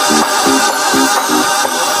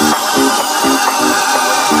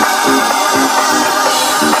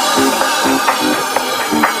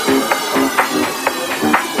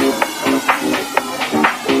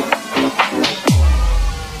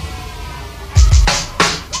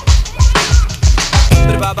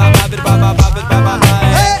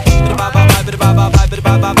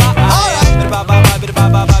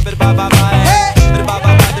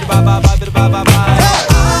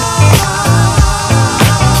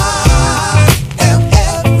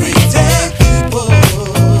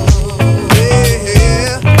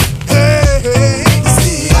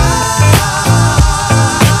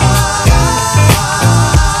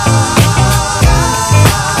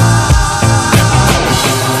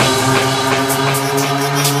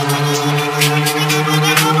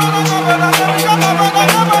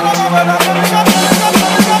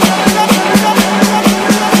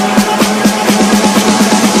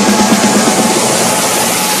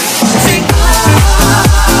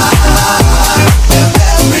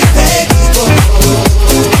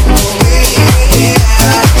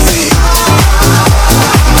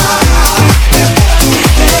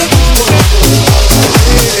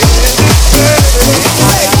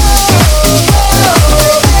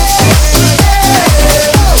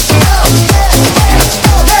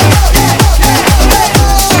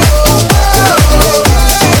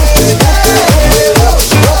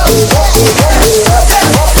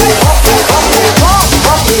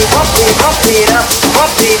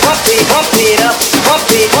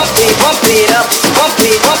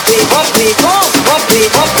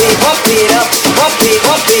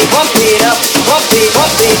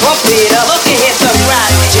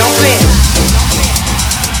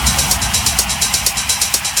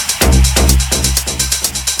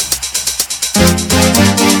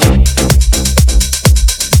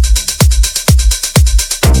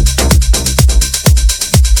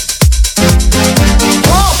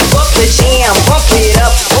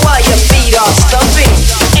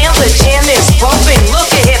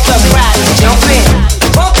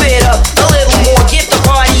 Bump it up a little more, get the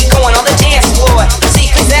party going on the dance floor. See,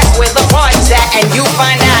 'cause that's where the party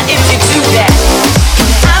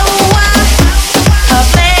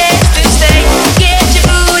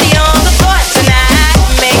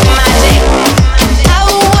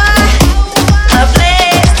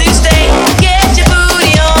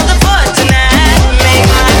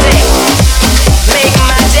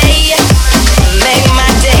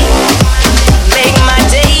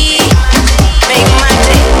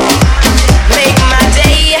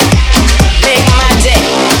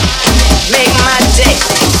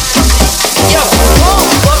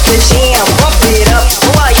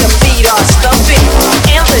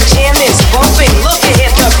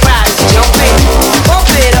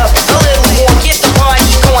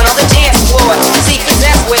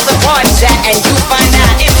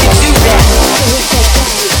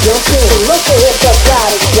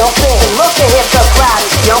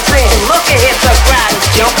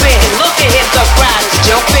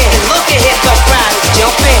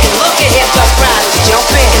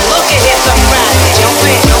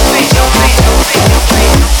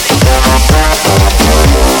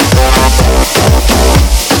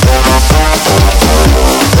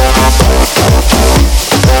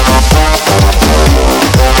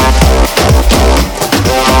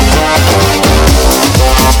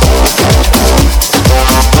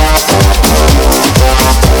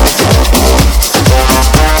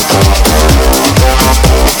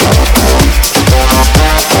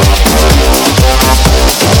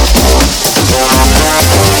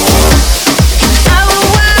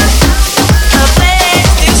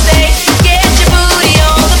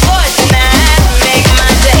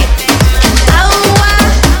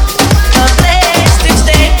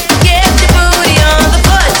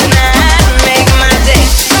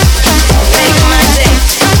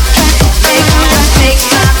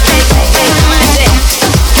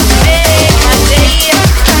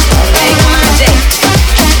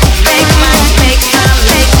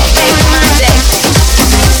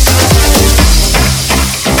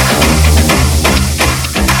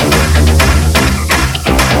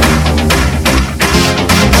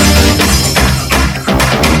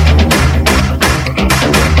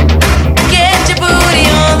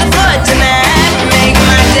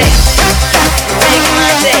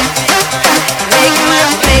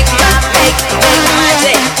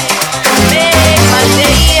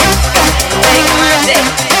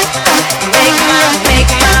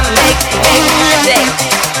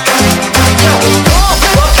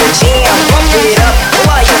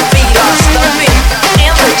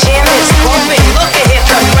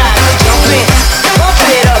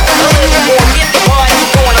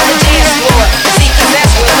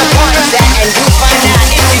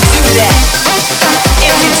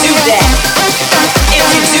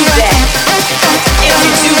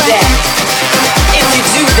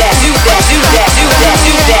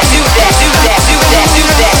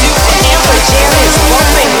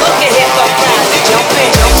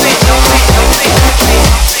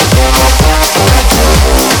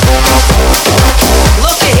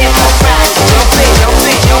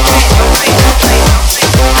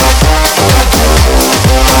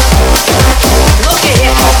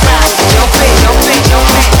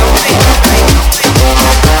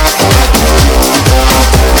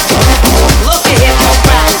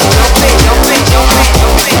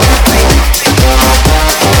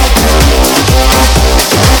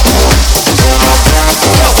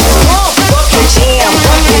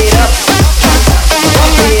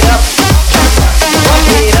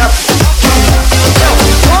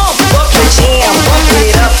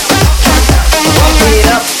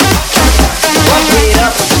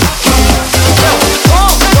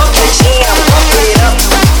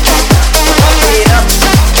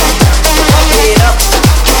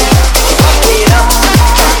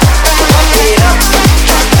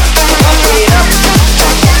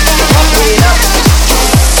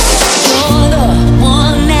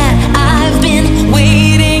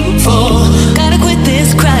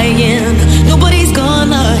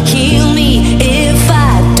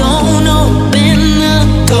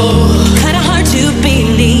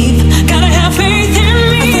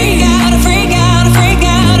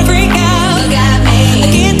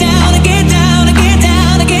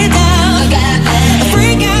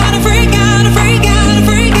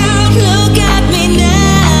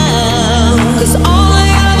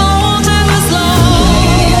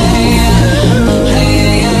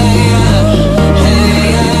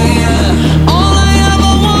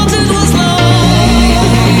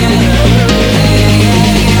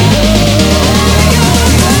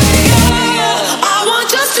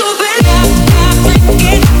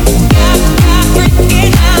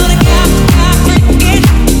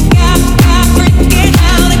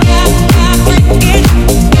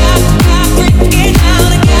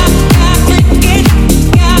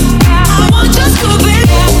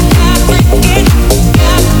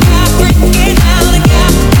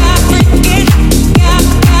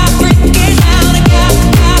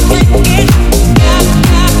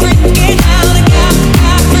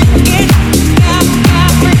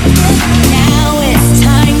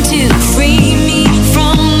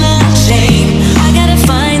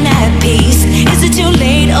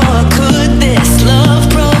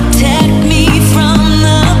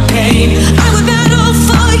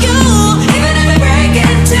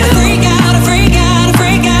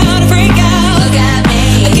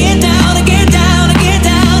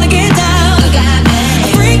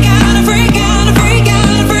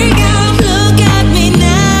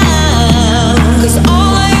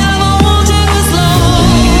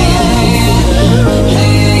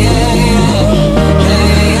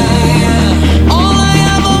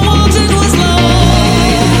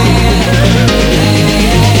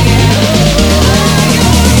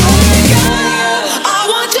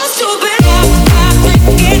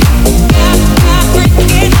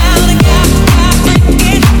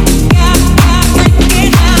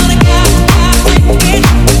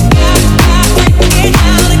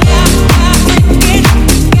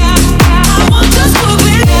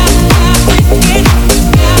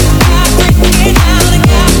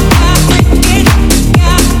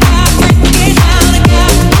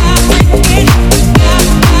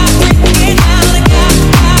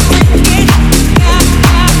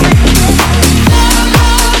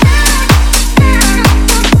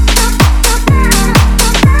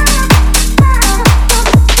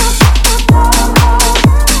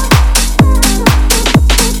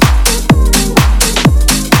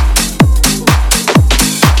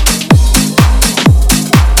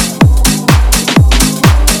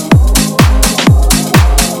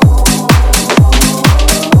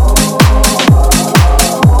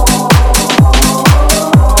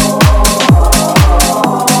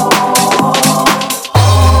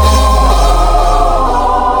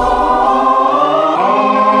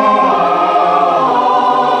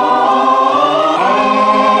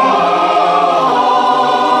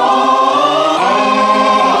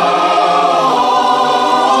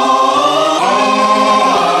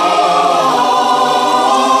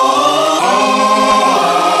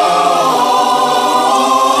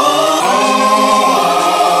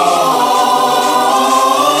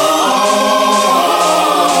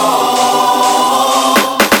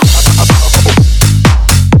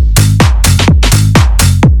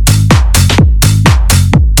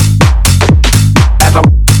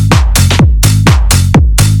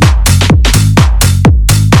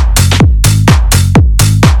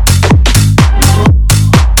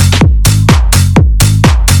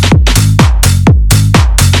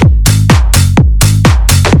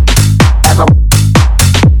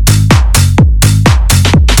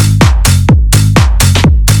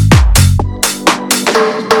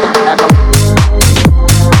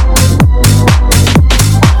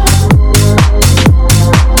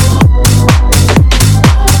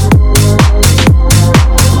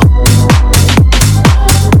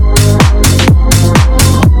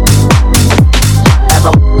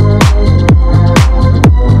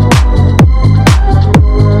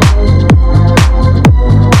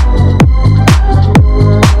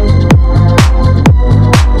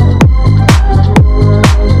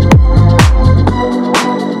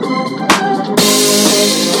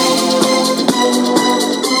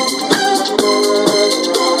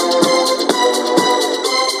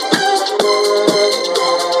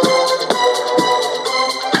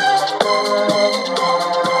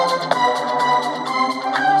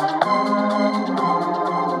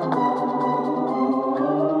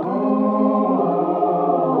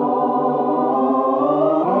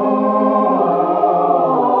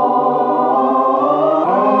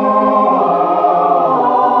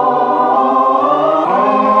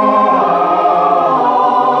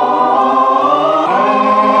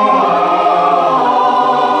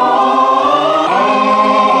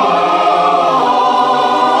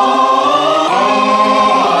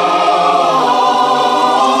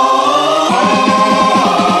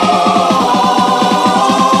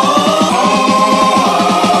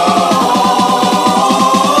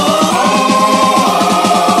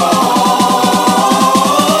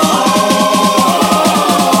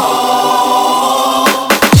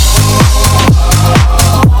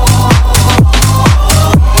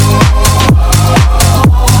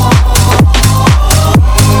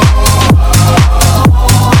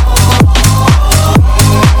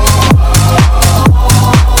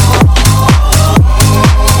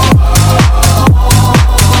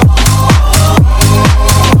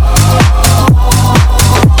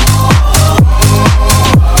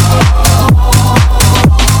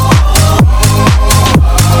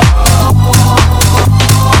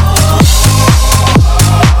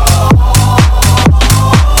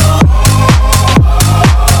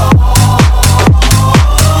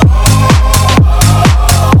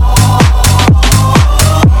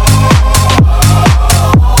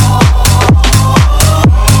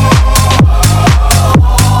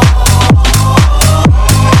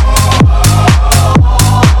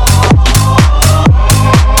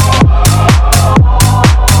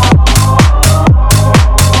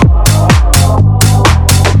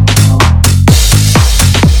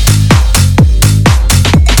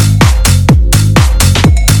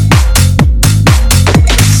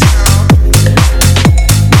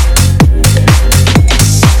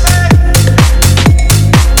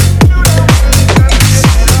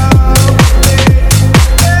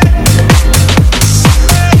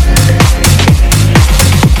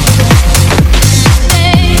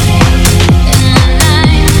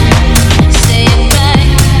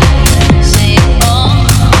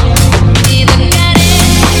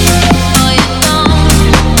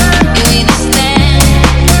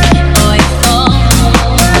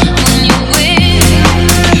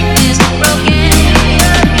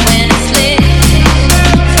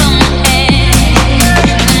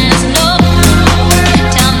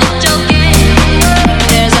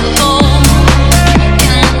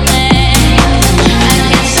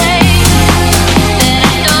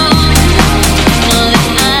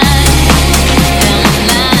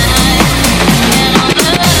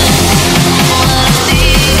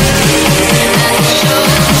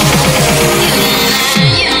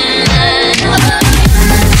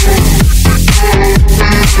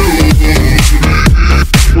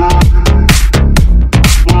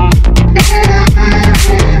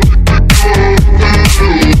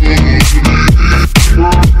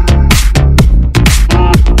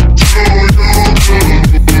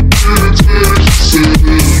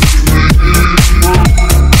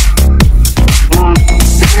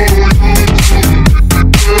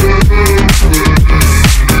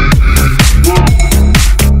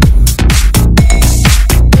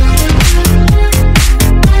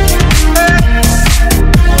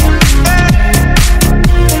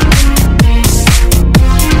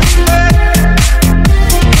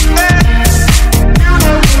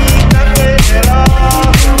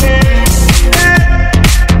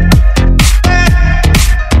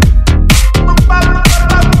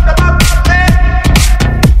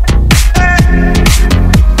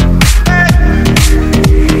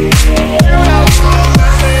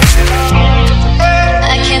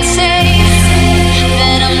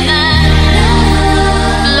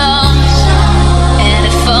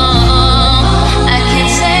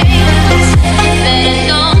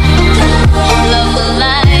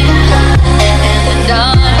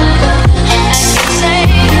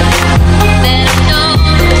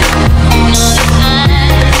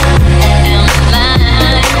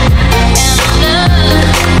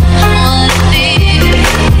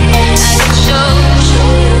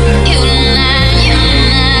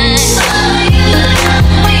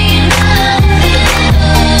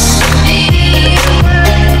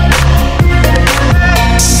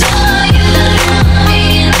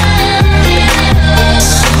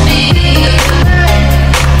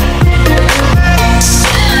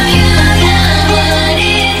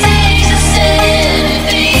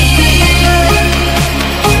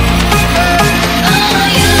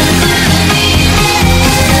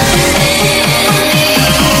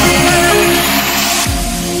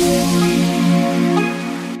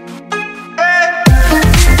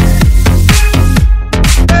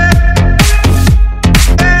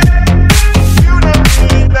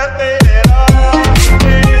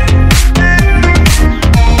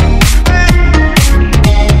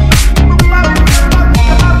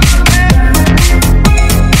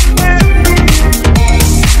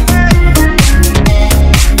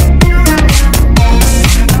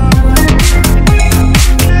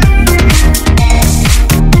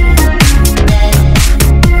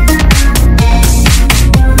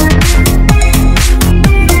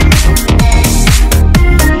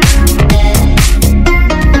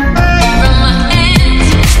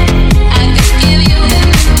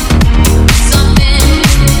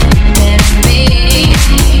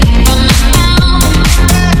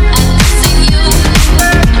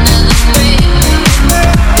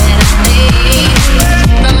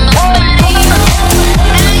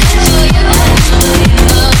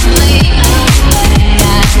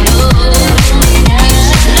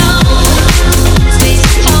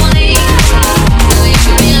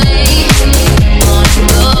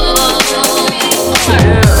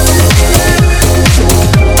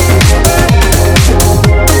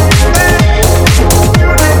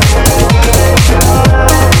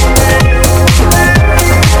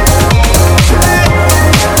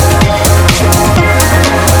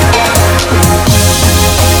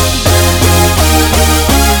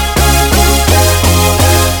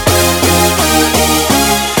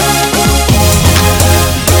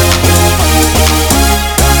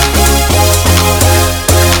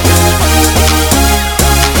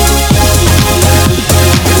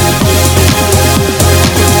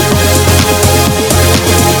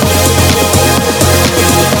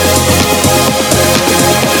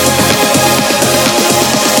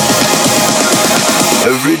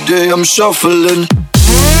day I'm shuffling.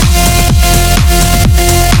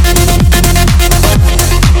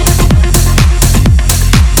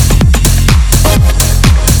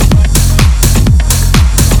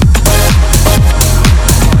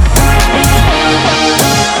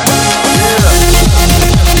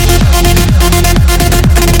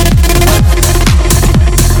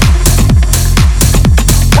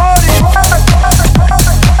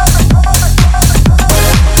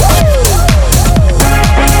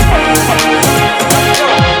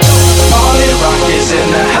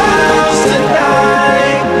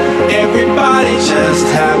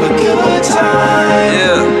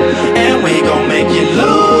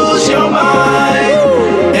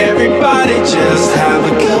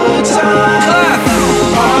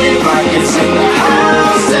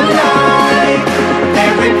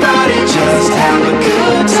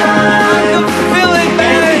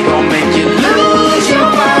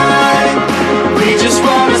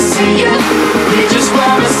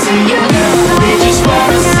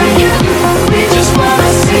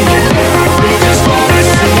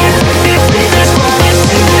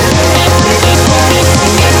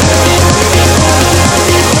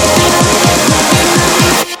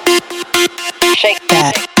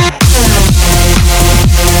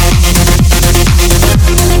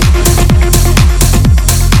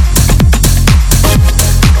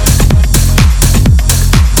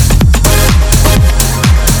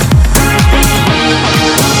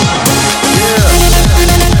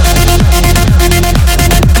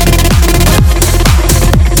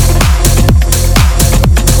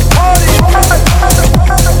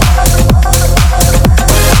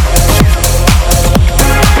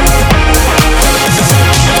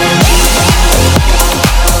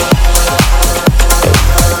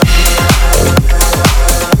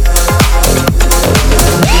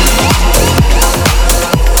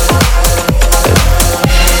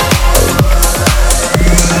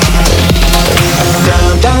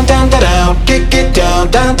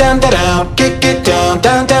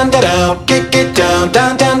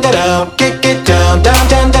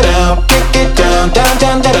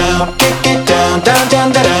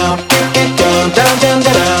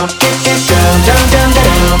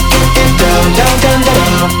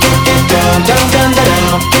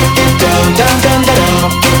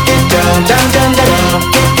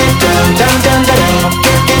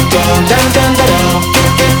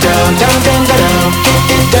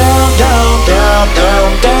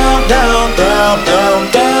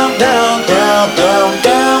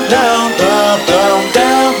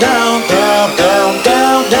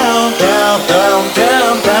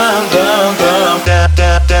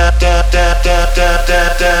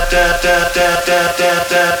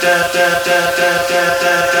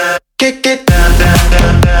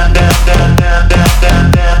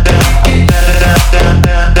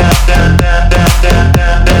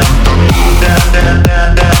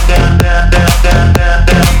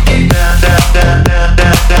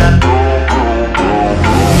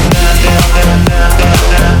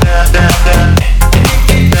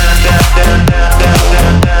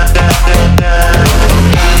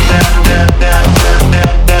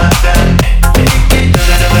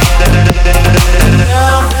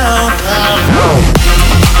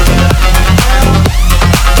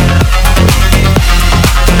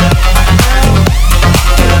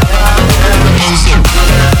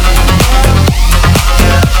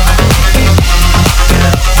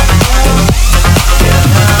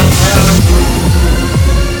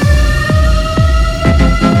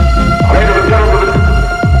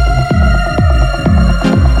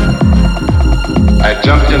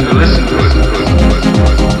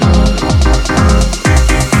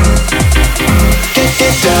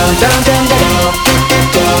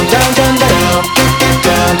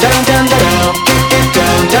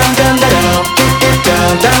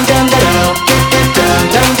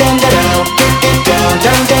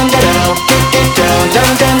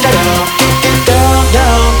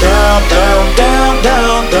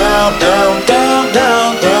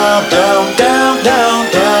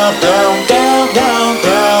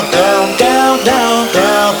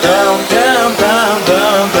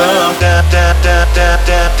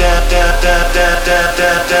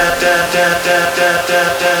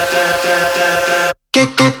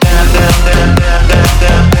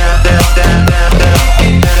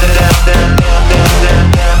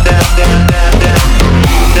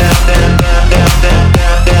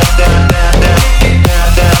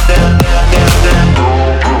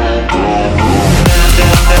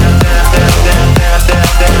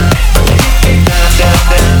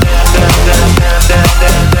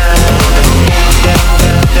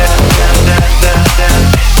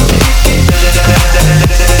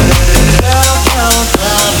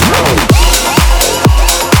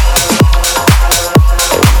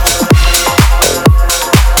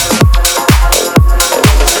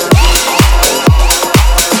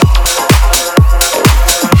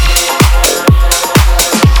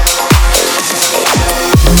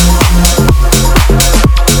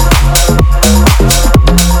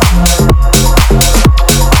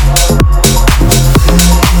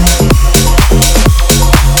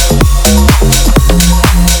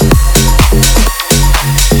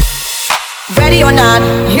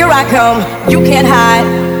 I come, you can't hide.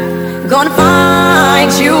 Gonna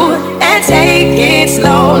find you and take it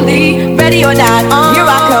slowly. Ready or not, here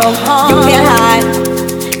I come, you can't hide.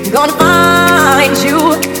 Gonna find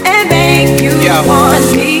you and make you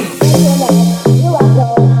want me.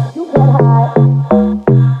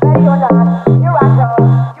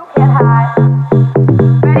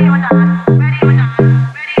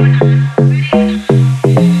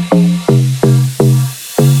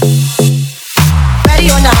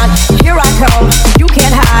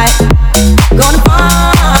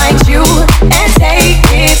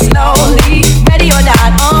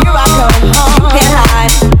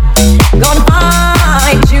 Gonna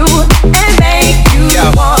find you and make you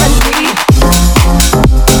want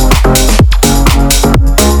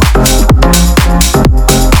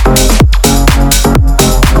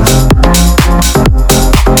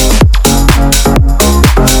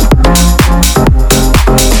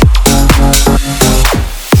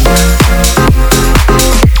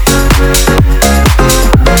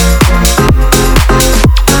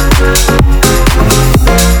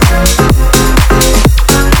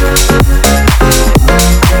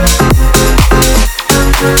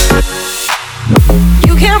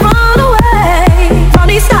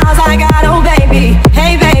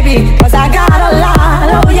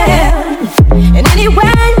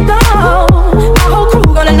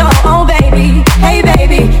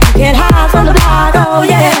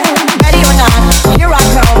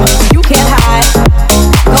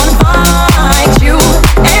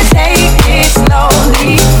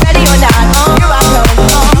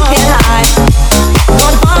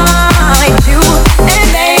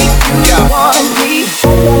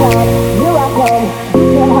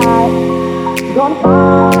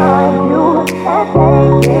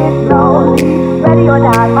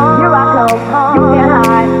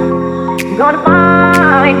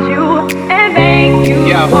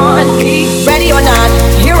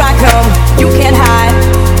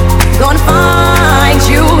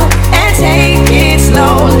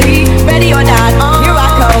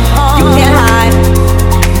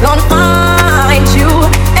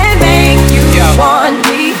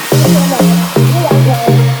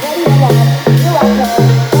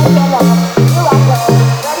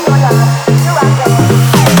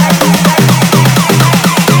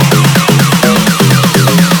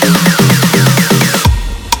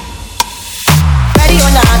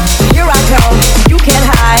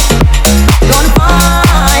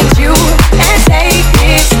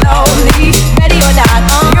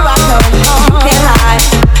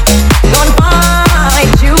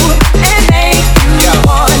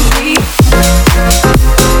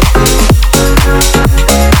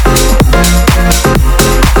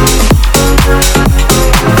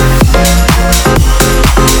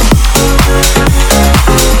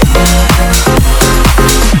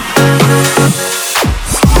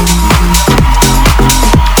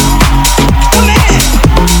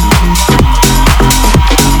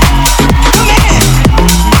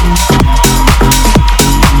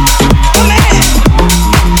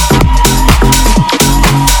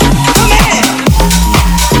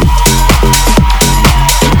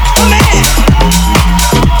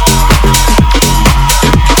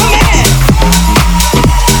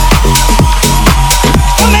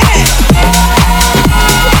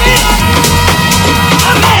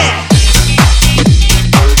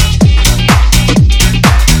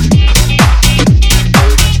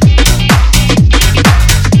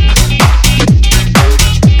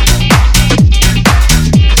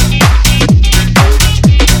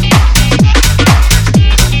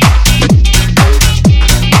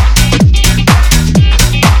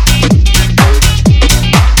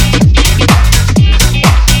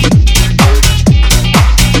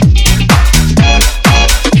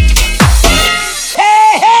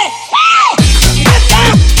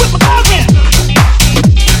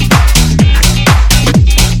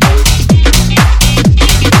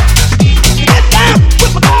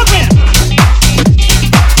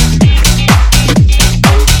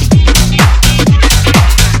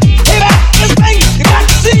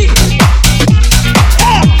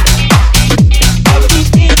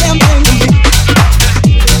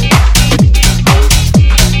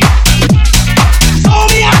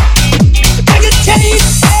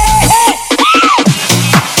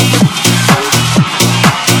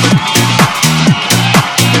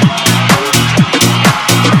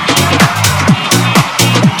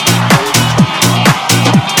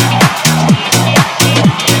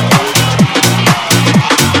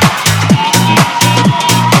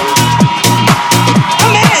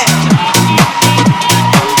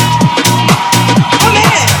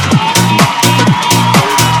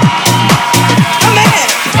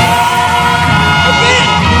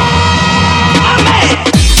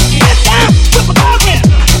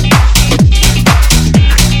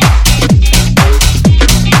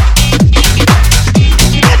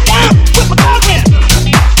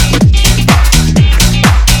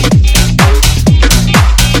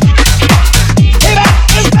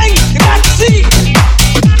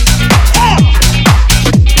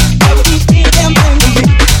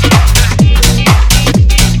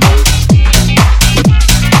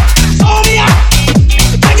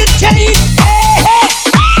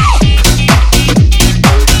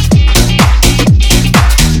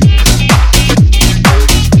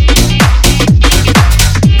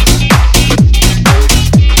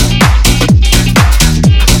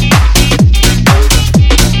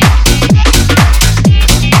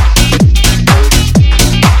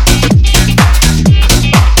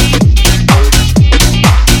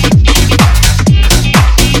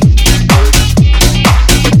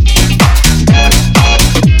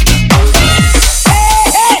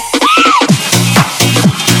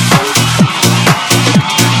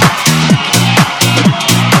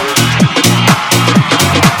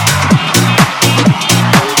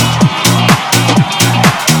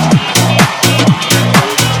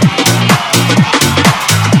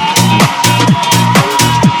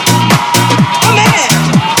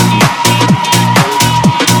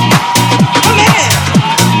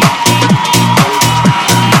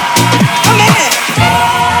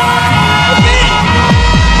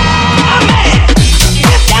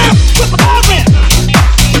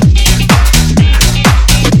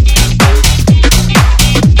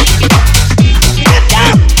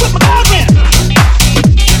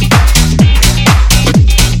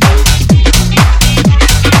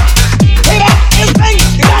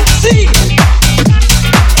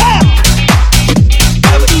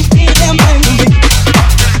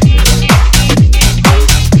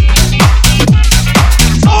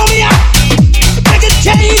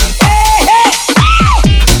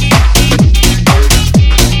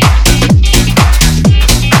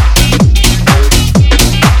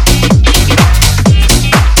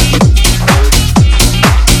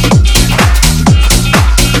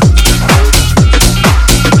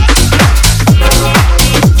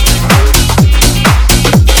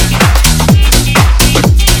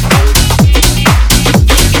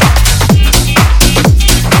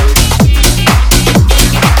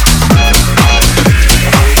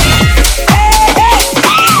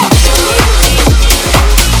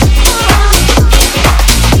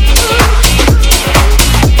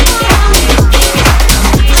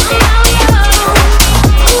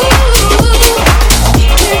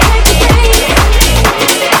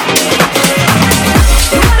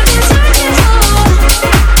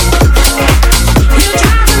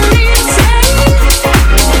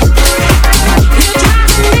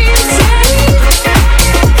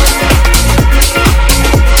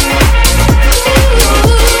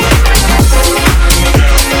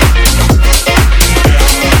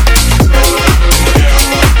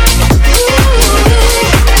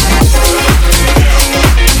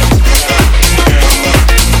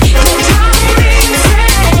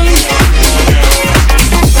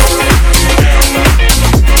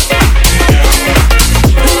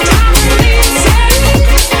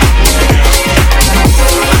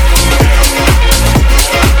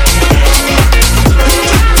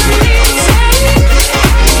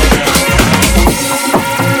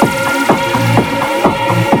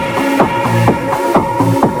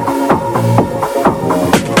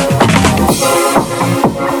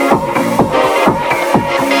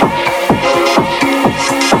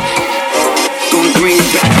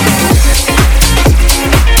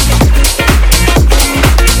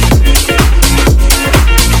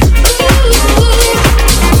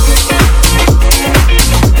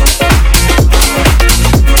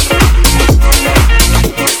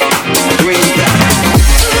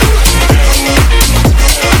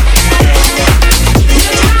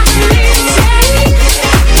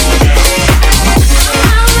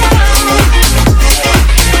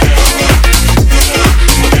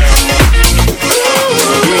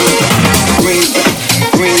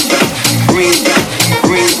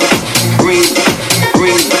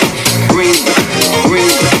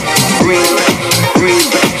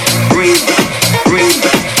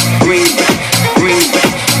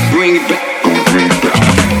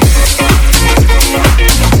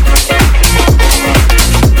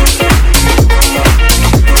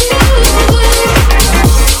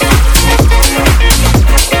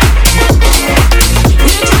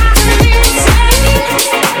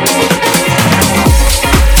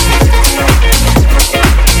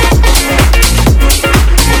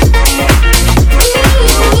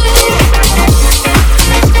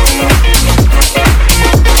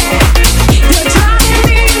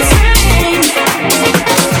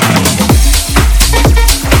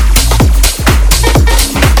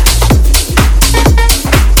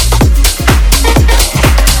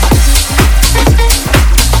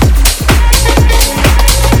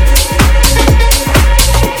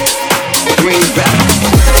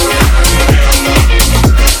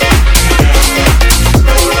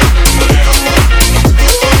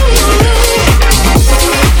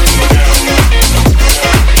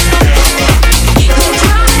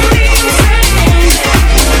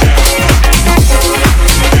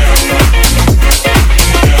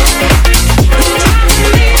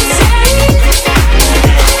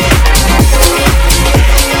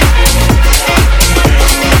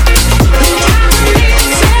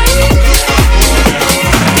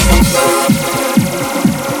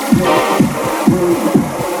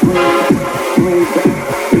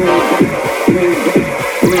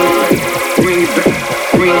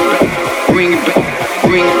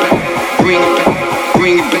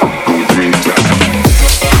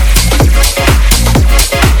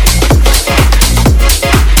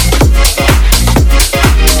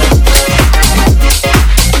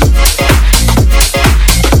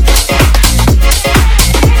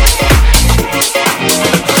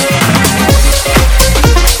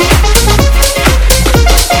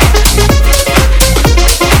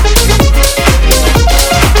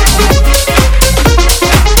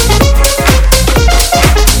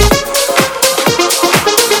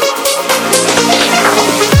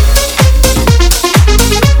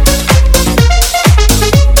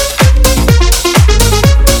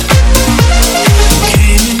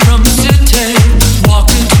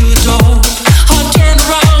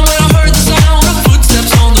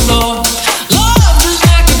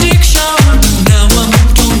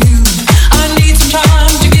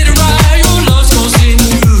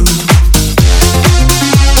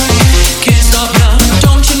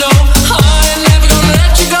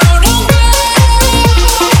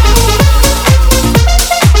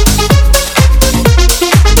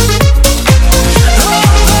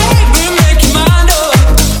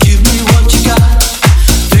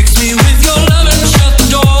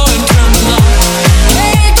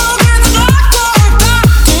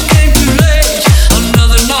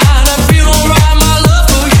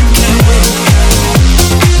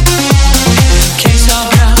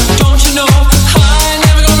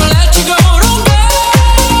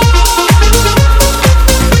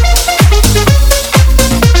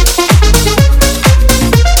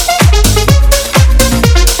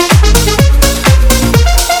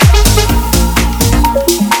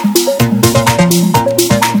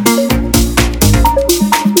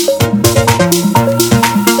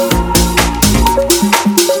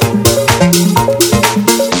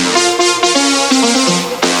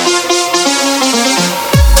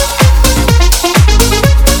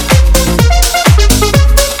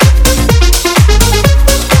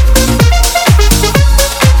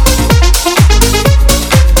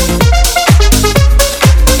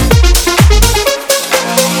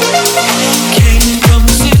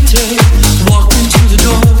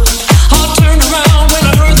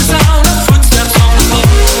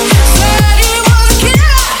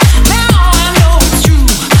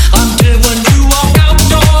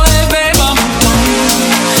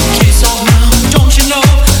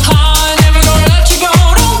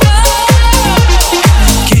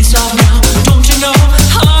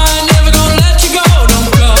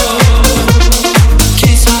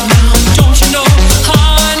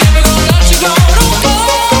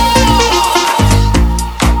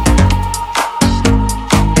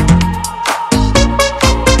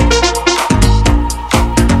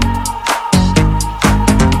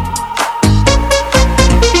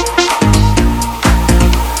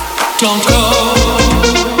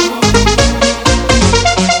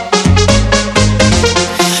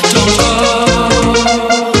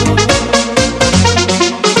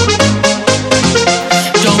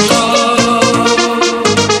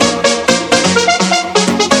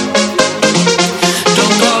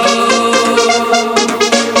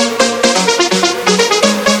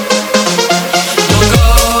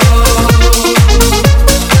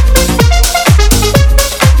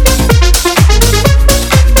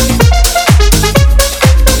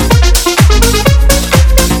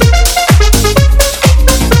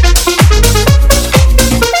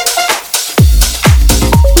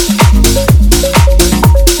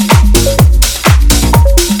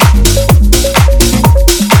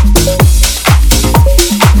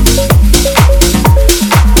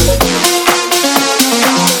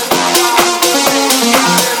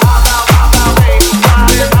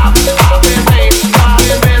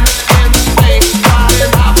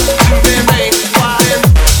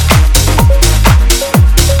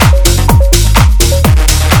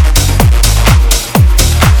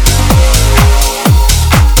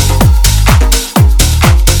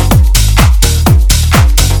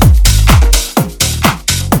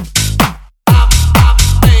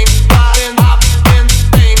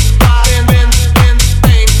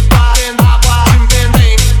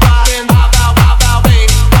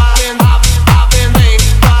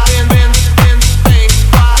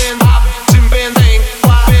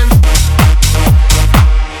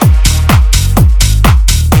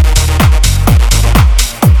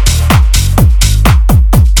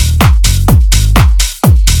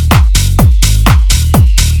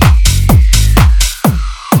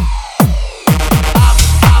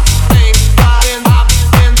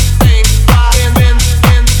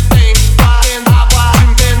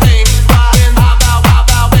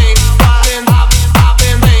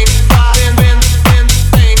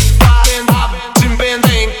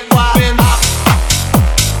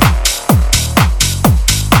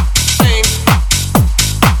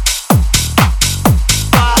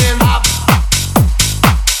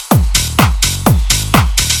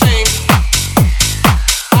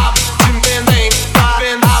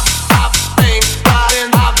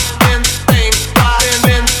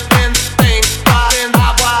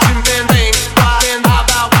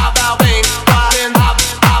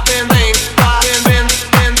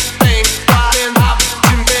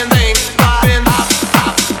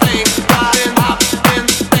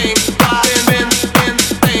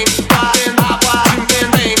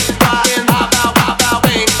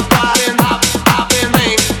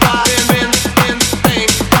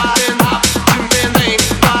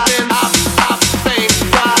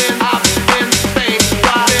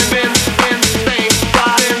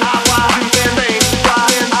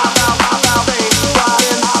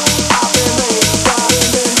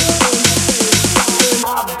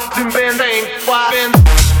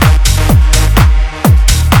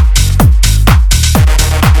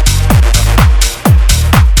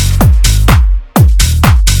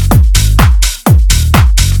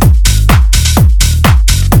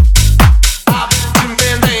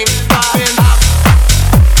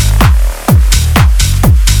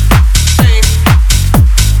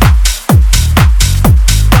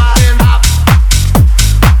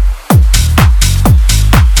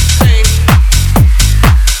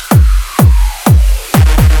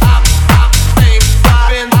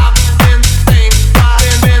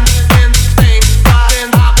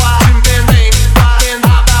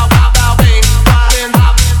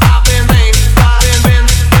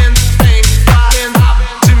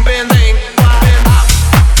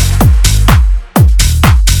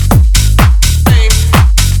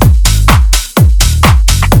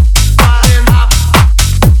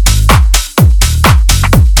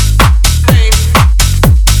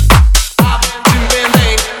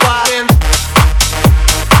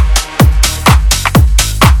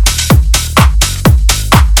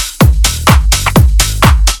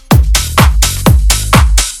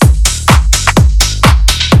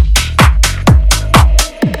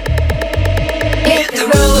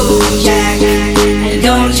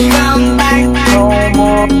you come back. No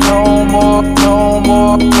more, no more, no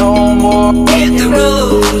more, no more. Hit the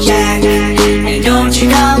road, Jack, and don't you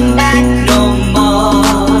come back no more.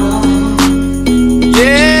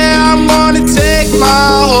 Yeah, I'm gonna take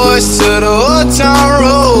my horse to the old town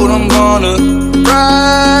road. I'm gonna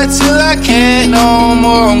ride till I can't no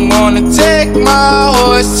more. I'm gonna take my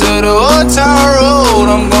horse to the old town road.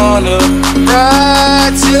 I'm gonna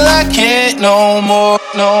ride till I can't no more,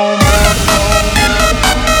 no more, no more.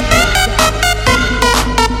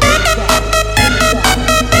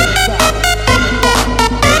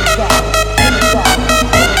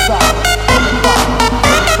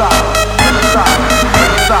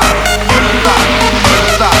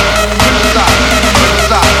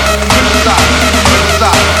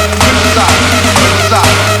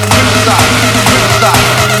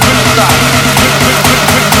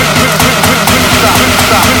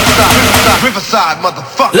 Riverside,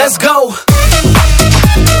 motherfucker. Let's go.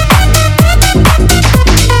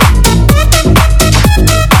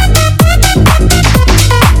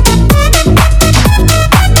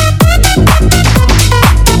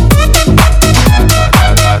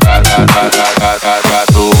 Got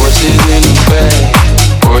the horses in the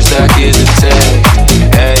bag, horse sack is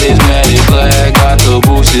attacked. Head is matted black, got the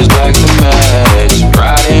boosters black to match.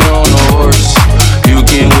 Riding on a horse, you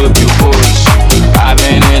can whip your Porsche. I've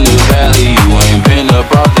been in the valley, you ain't been up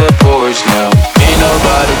off that porch now. Ain't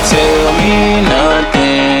nobody tell me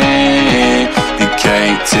nothing, you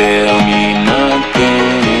can't tell me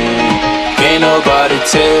nothing. Ain't nobody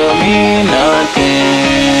tell me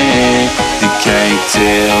nothing, you can't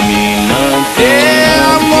tell me nothing.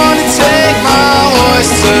 Yeah, I'm gonna take my horse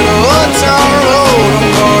to the old town road. I'm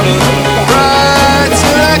gonna ride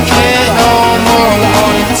till I can't no more. I'm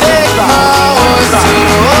gonna take my horse to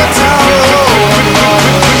the old town road. I'm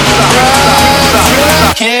gonna ride till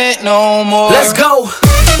I can't no more. Let's go.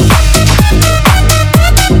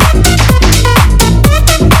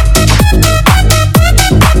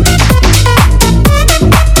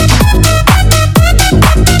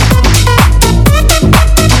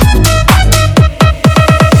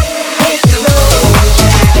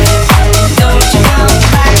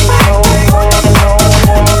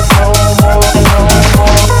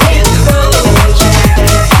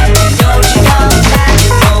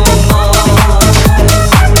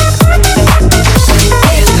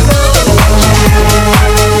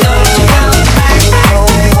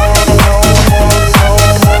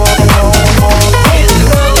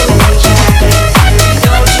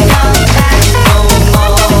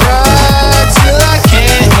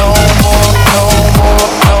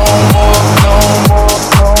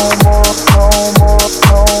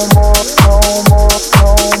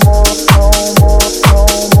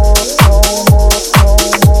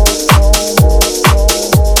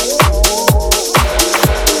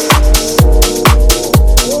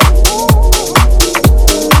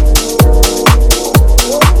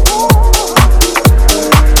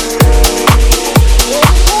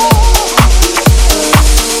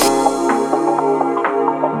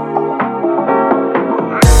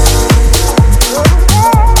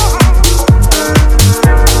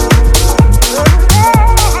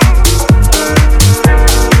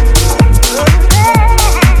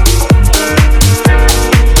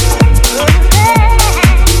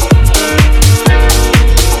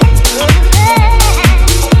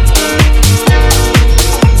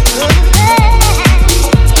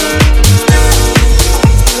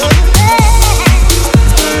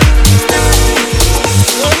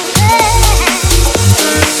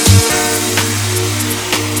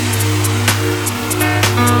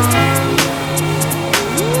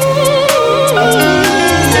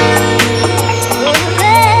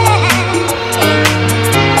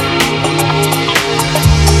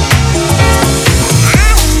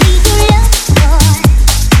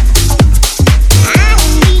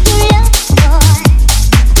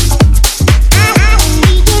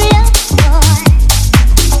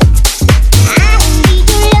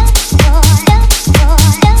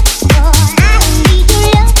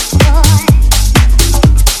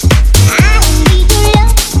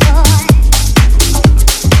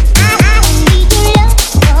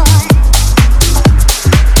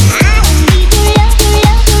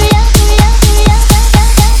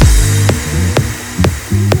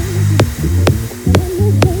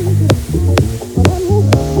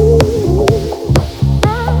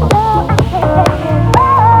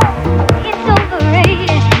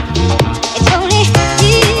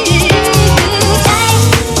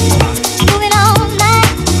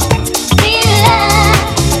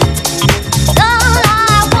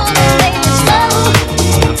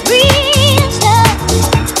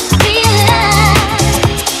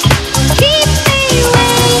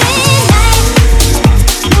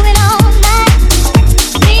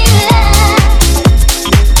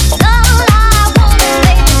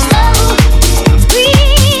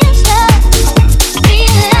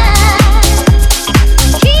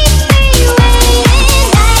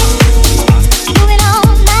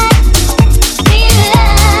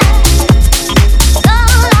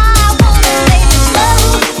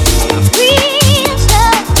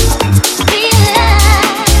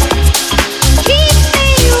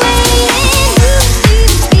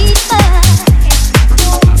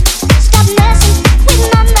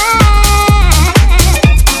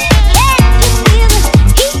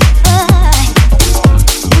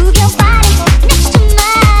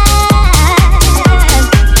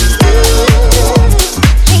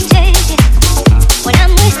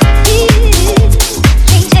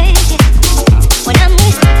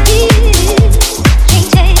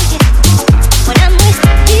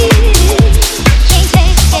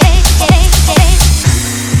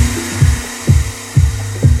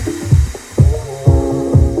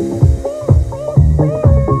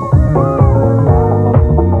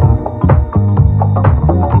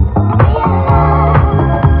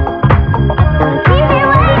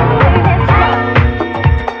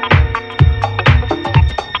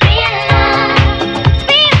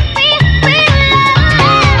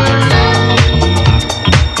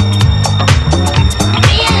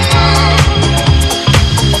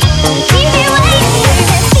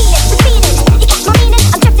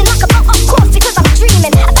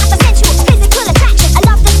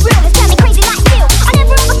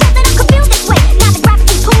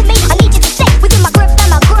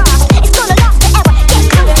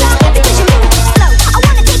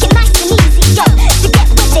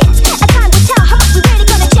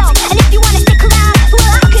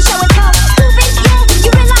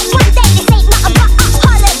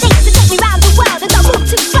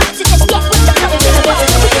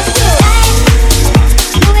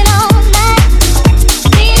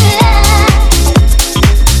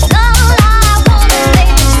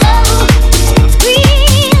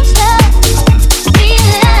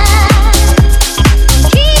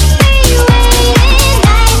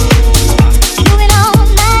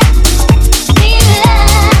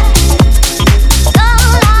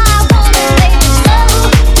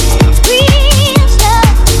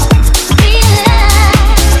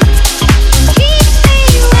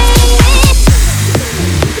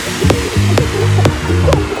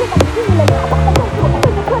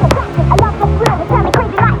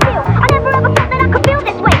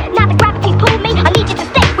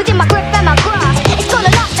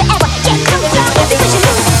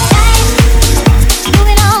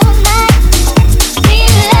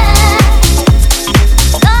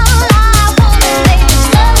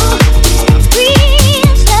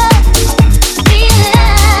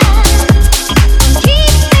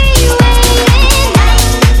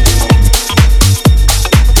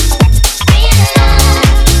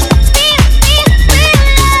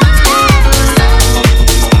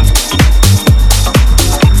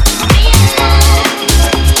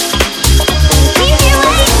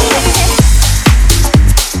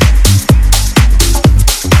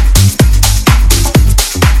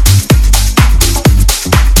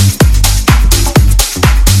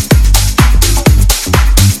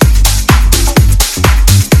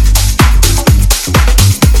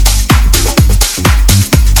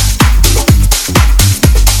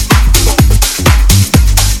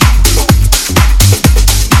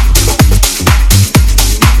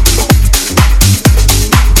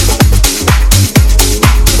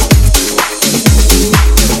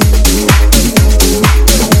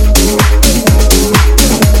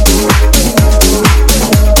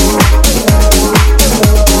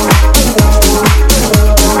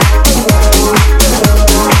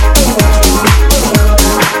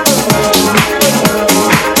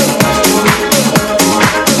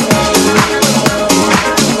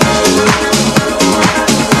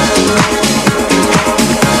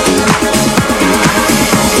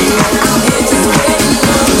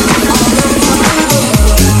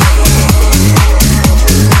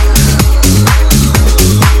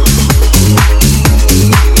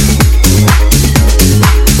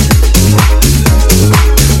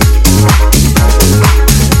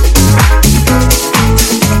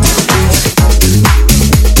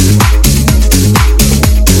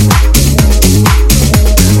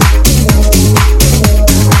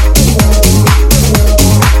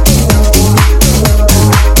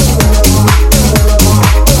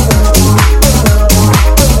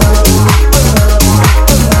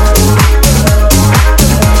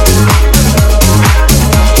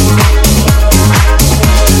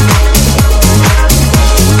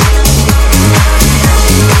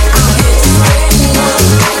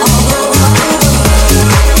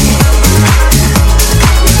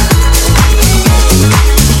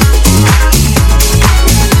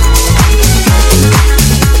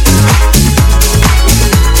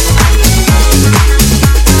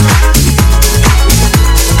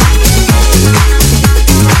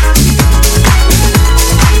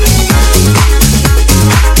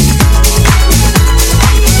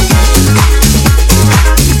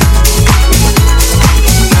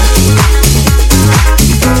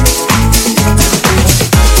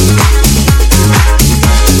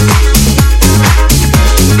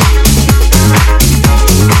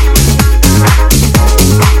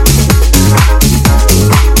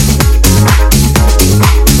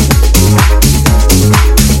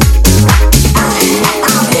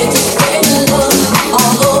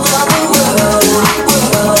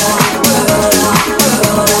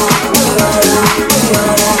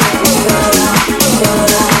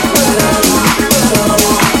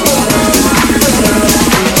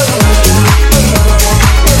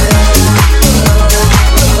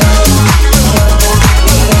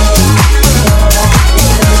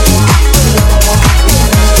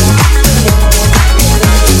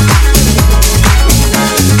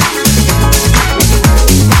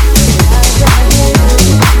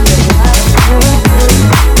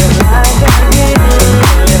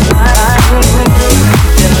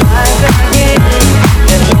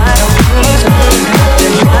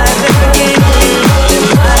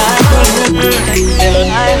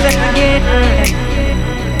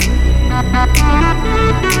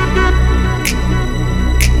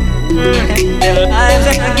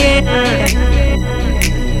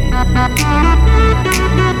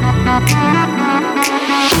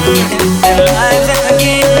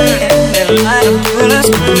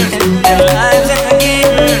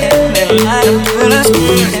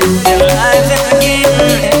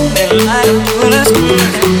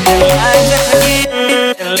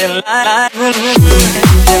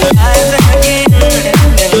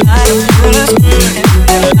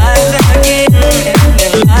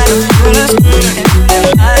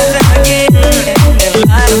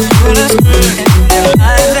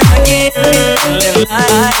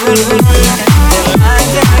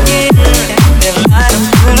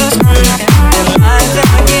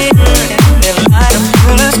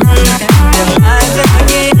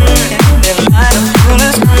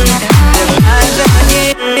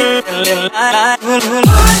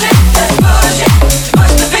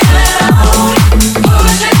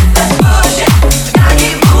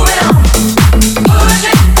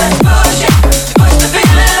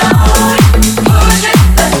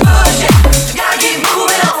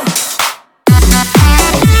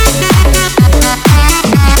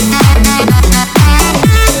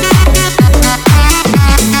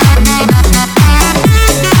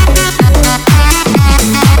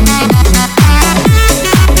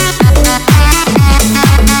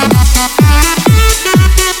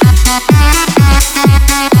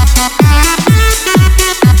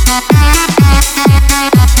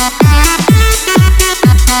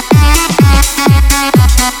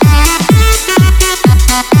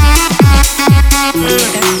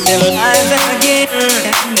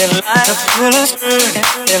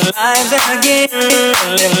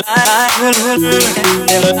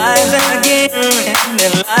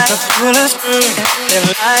 us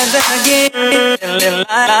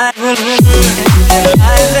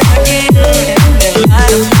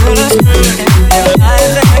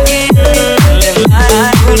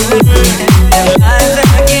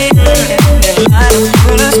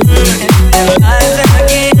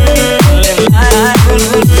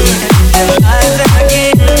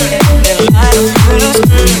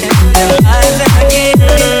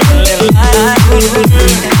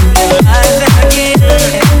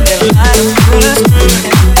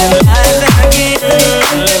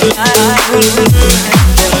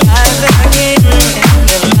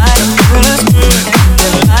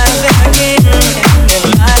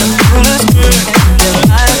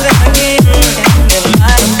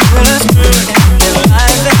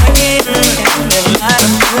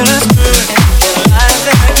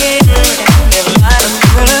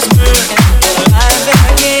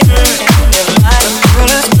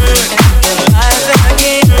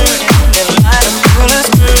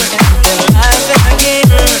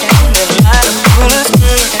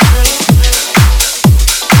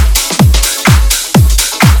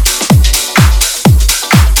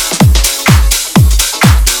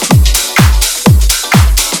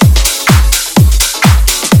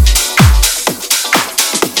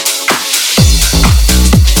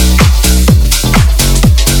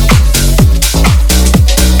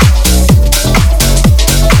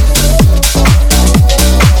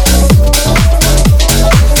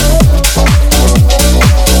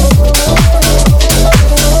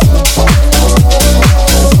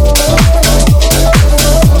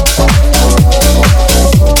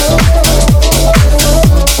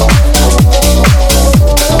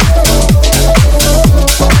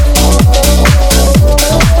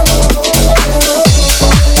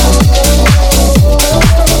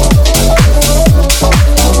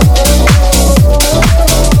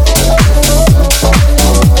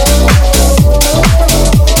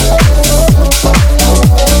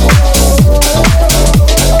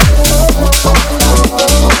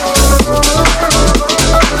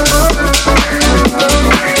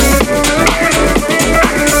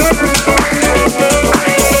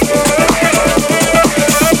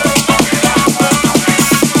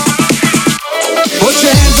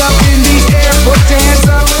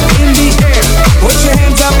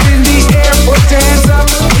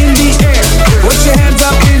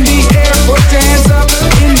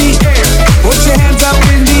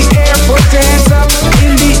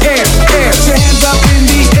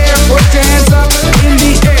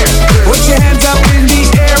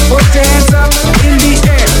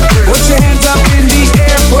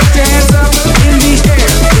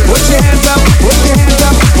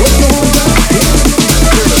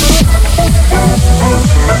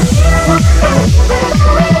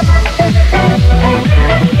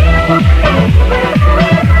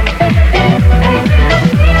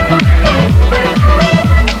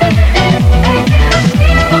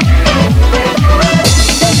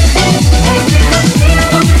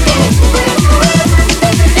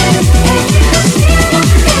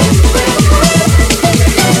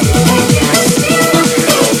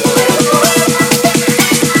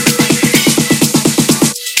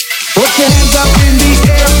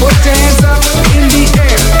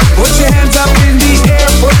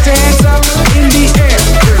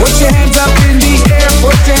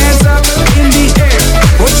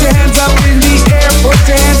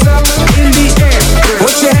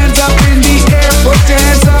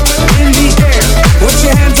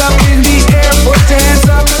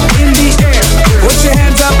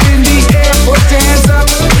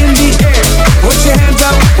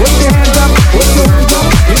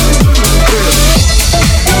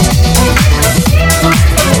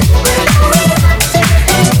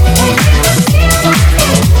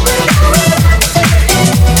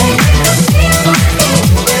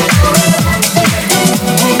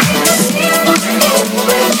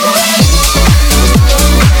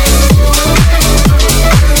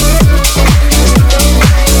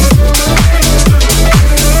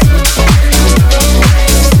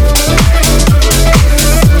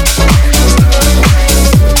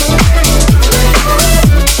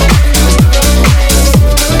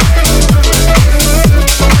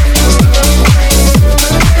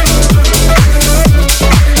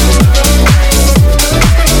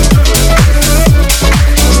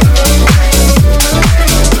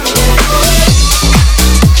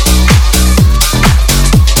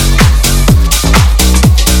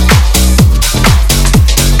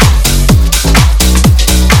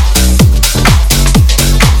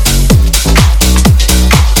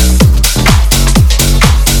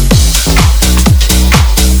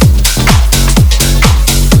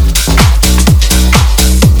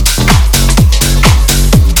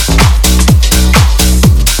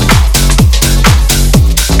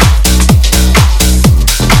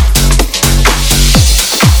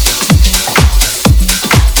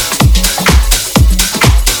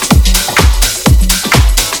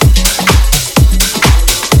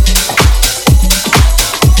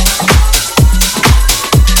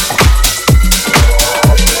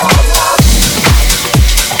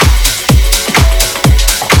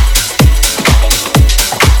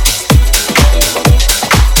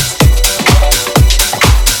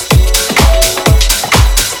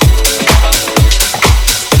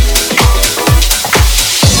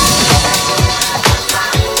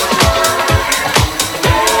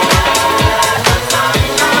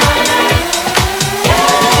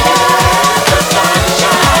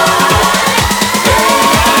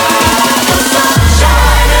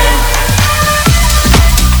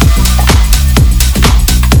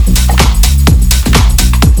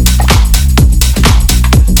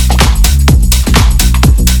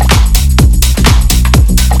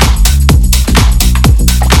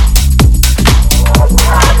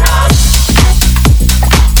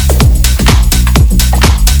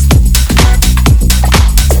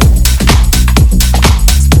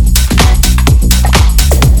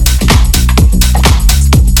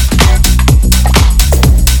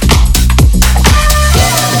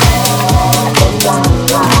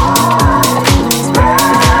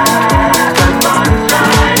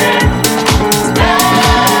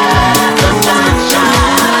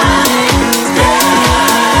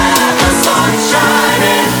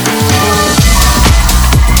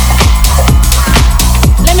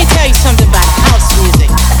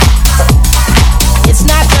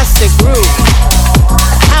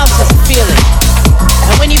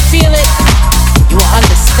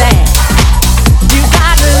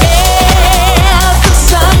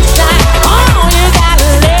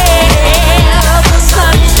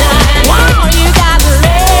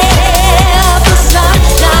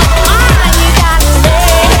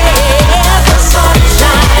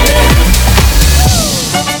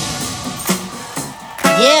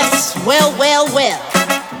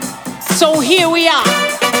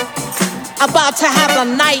about to have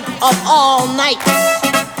the night of all nights.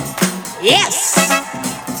 Yes,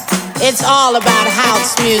 it's all about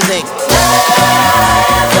house music.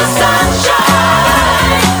 Let the sunshine.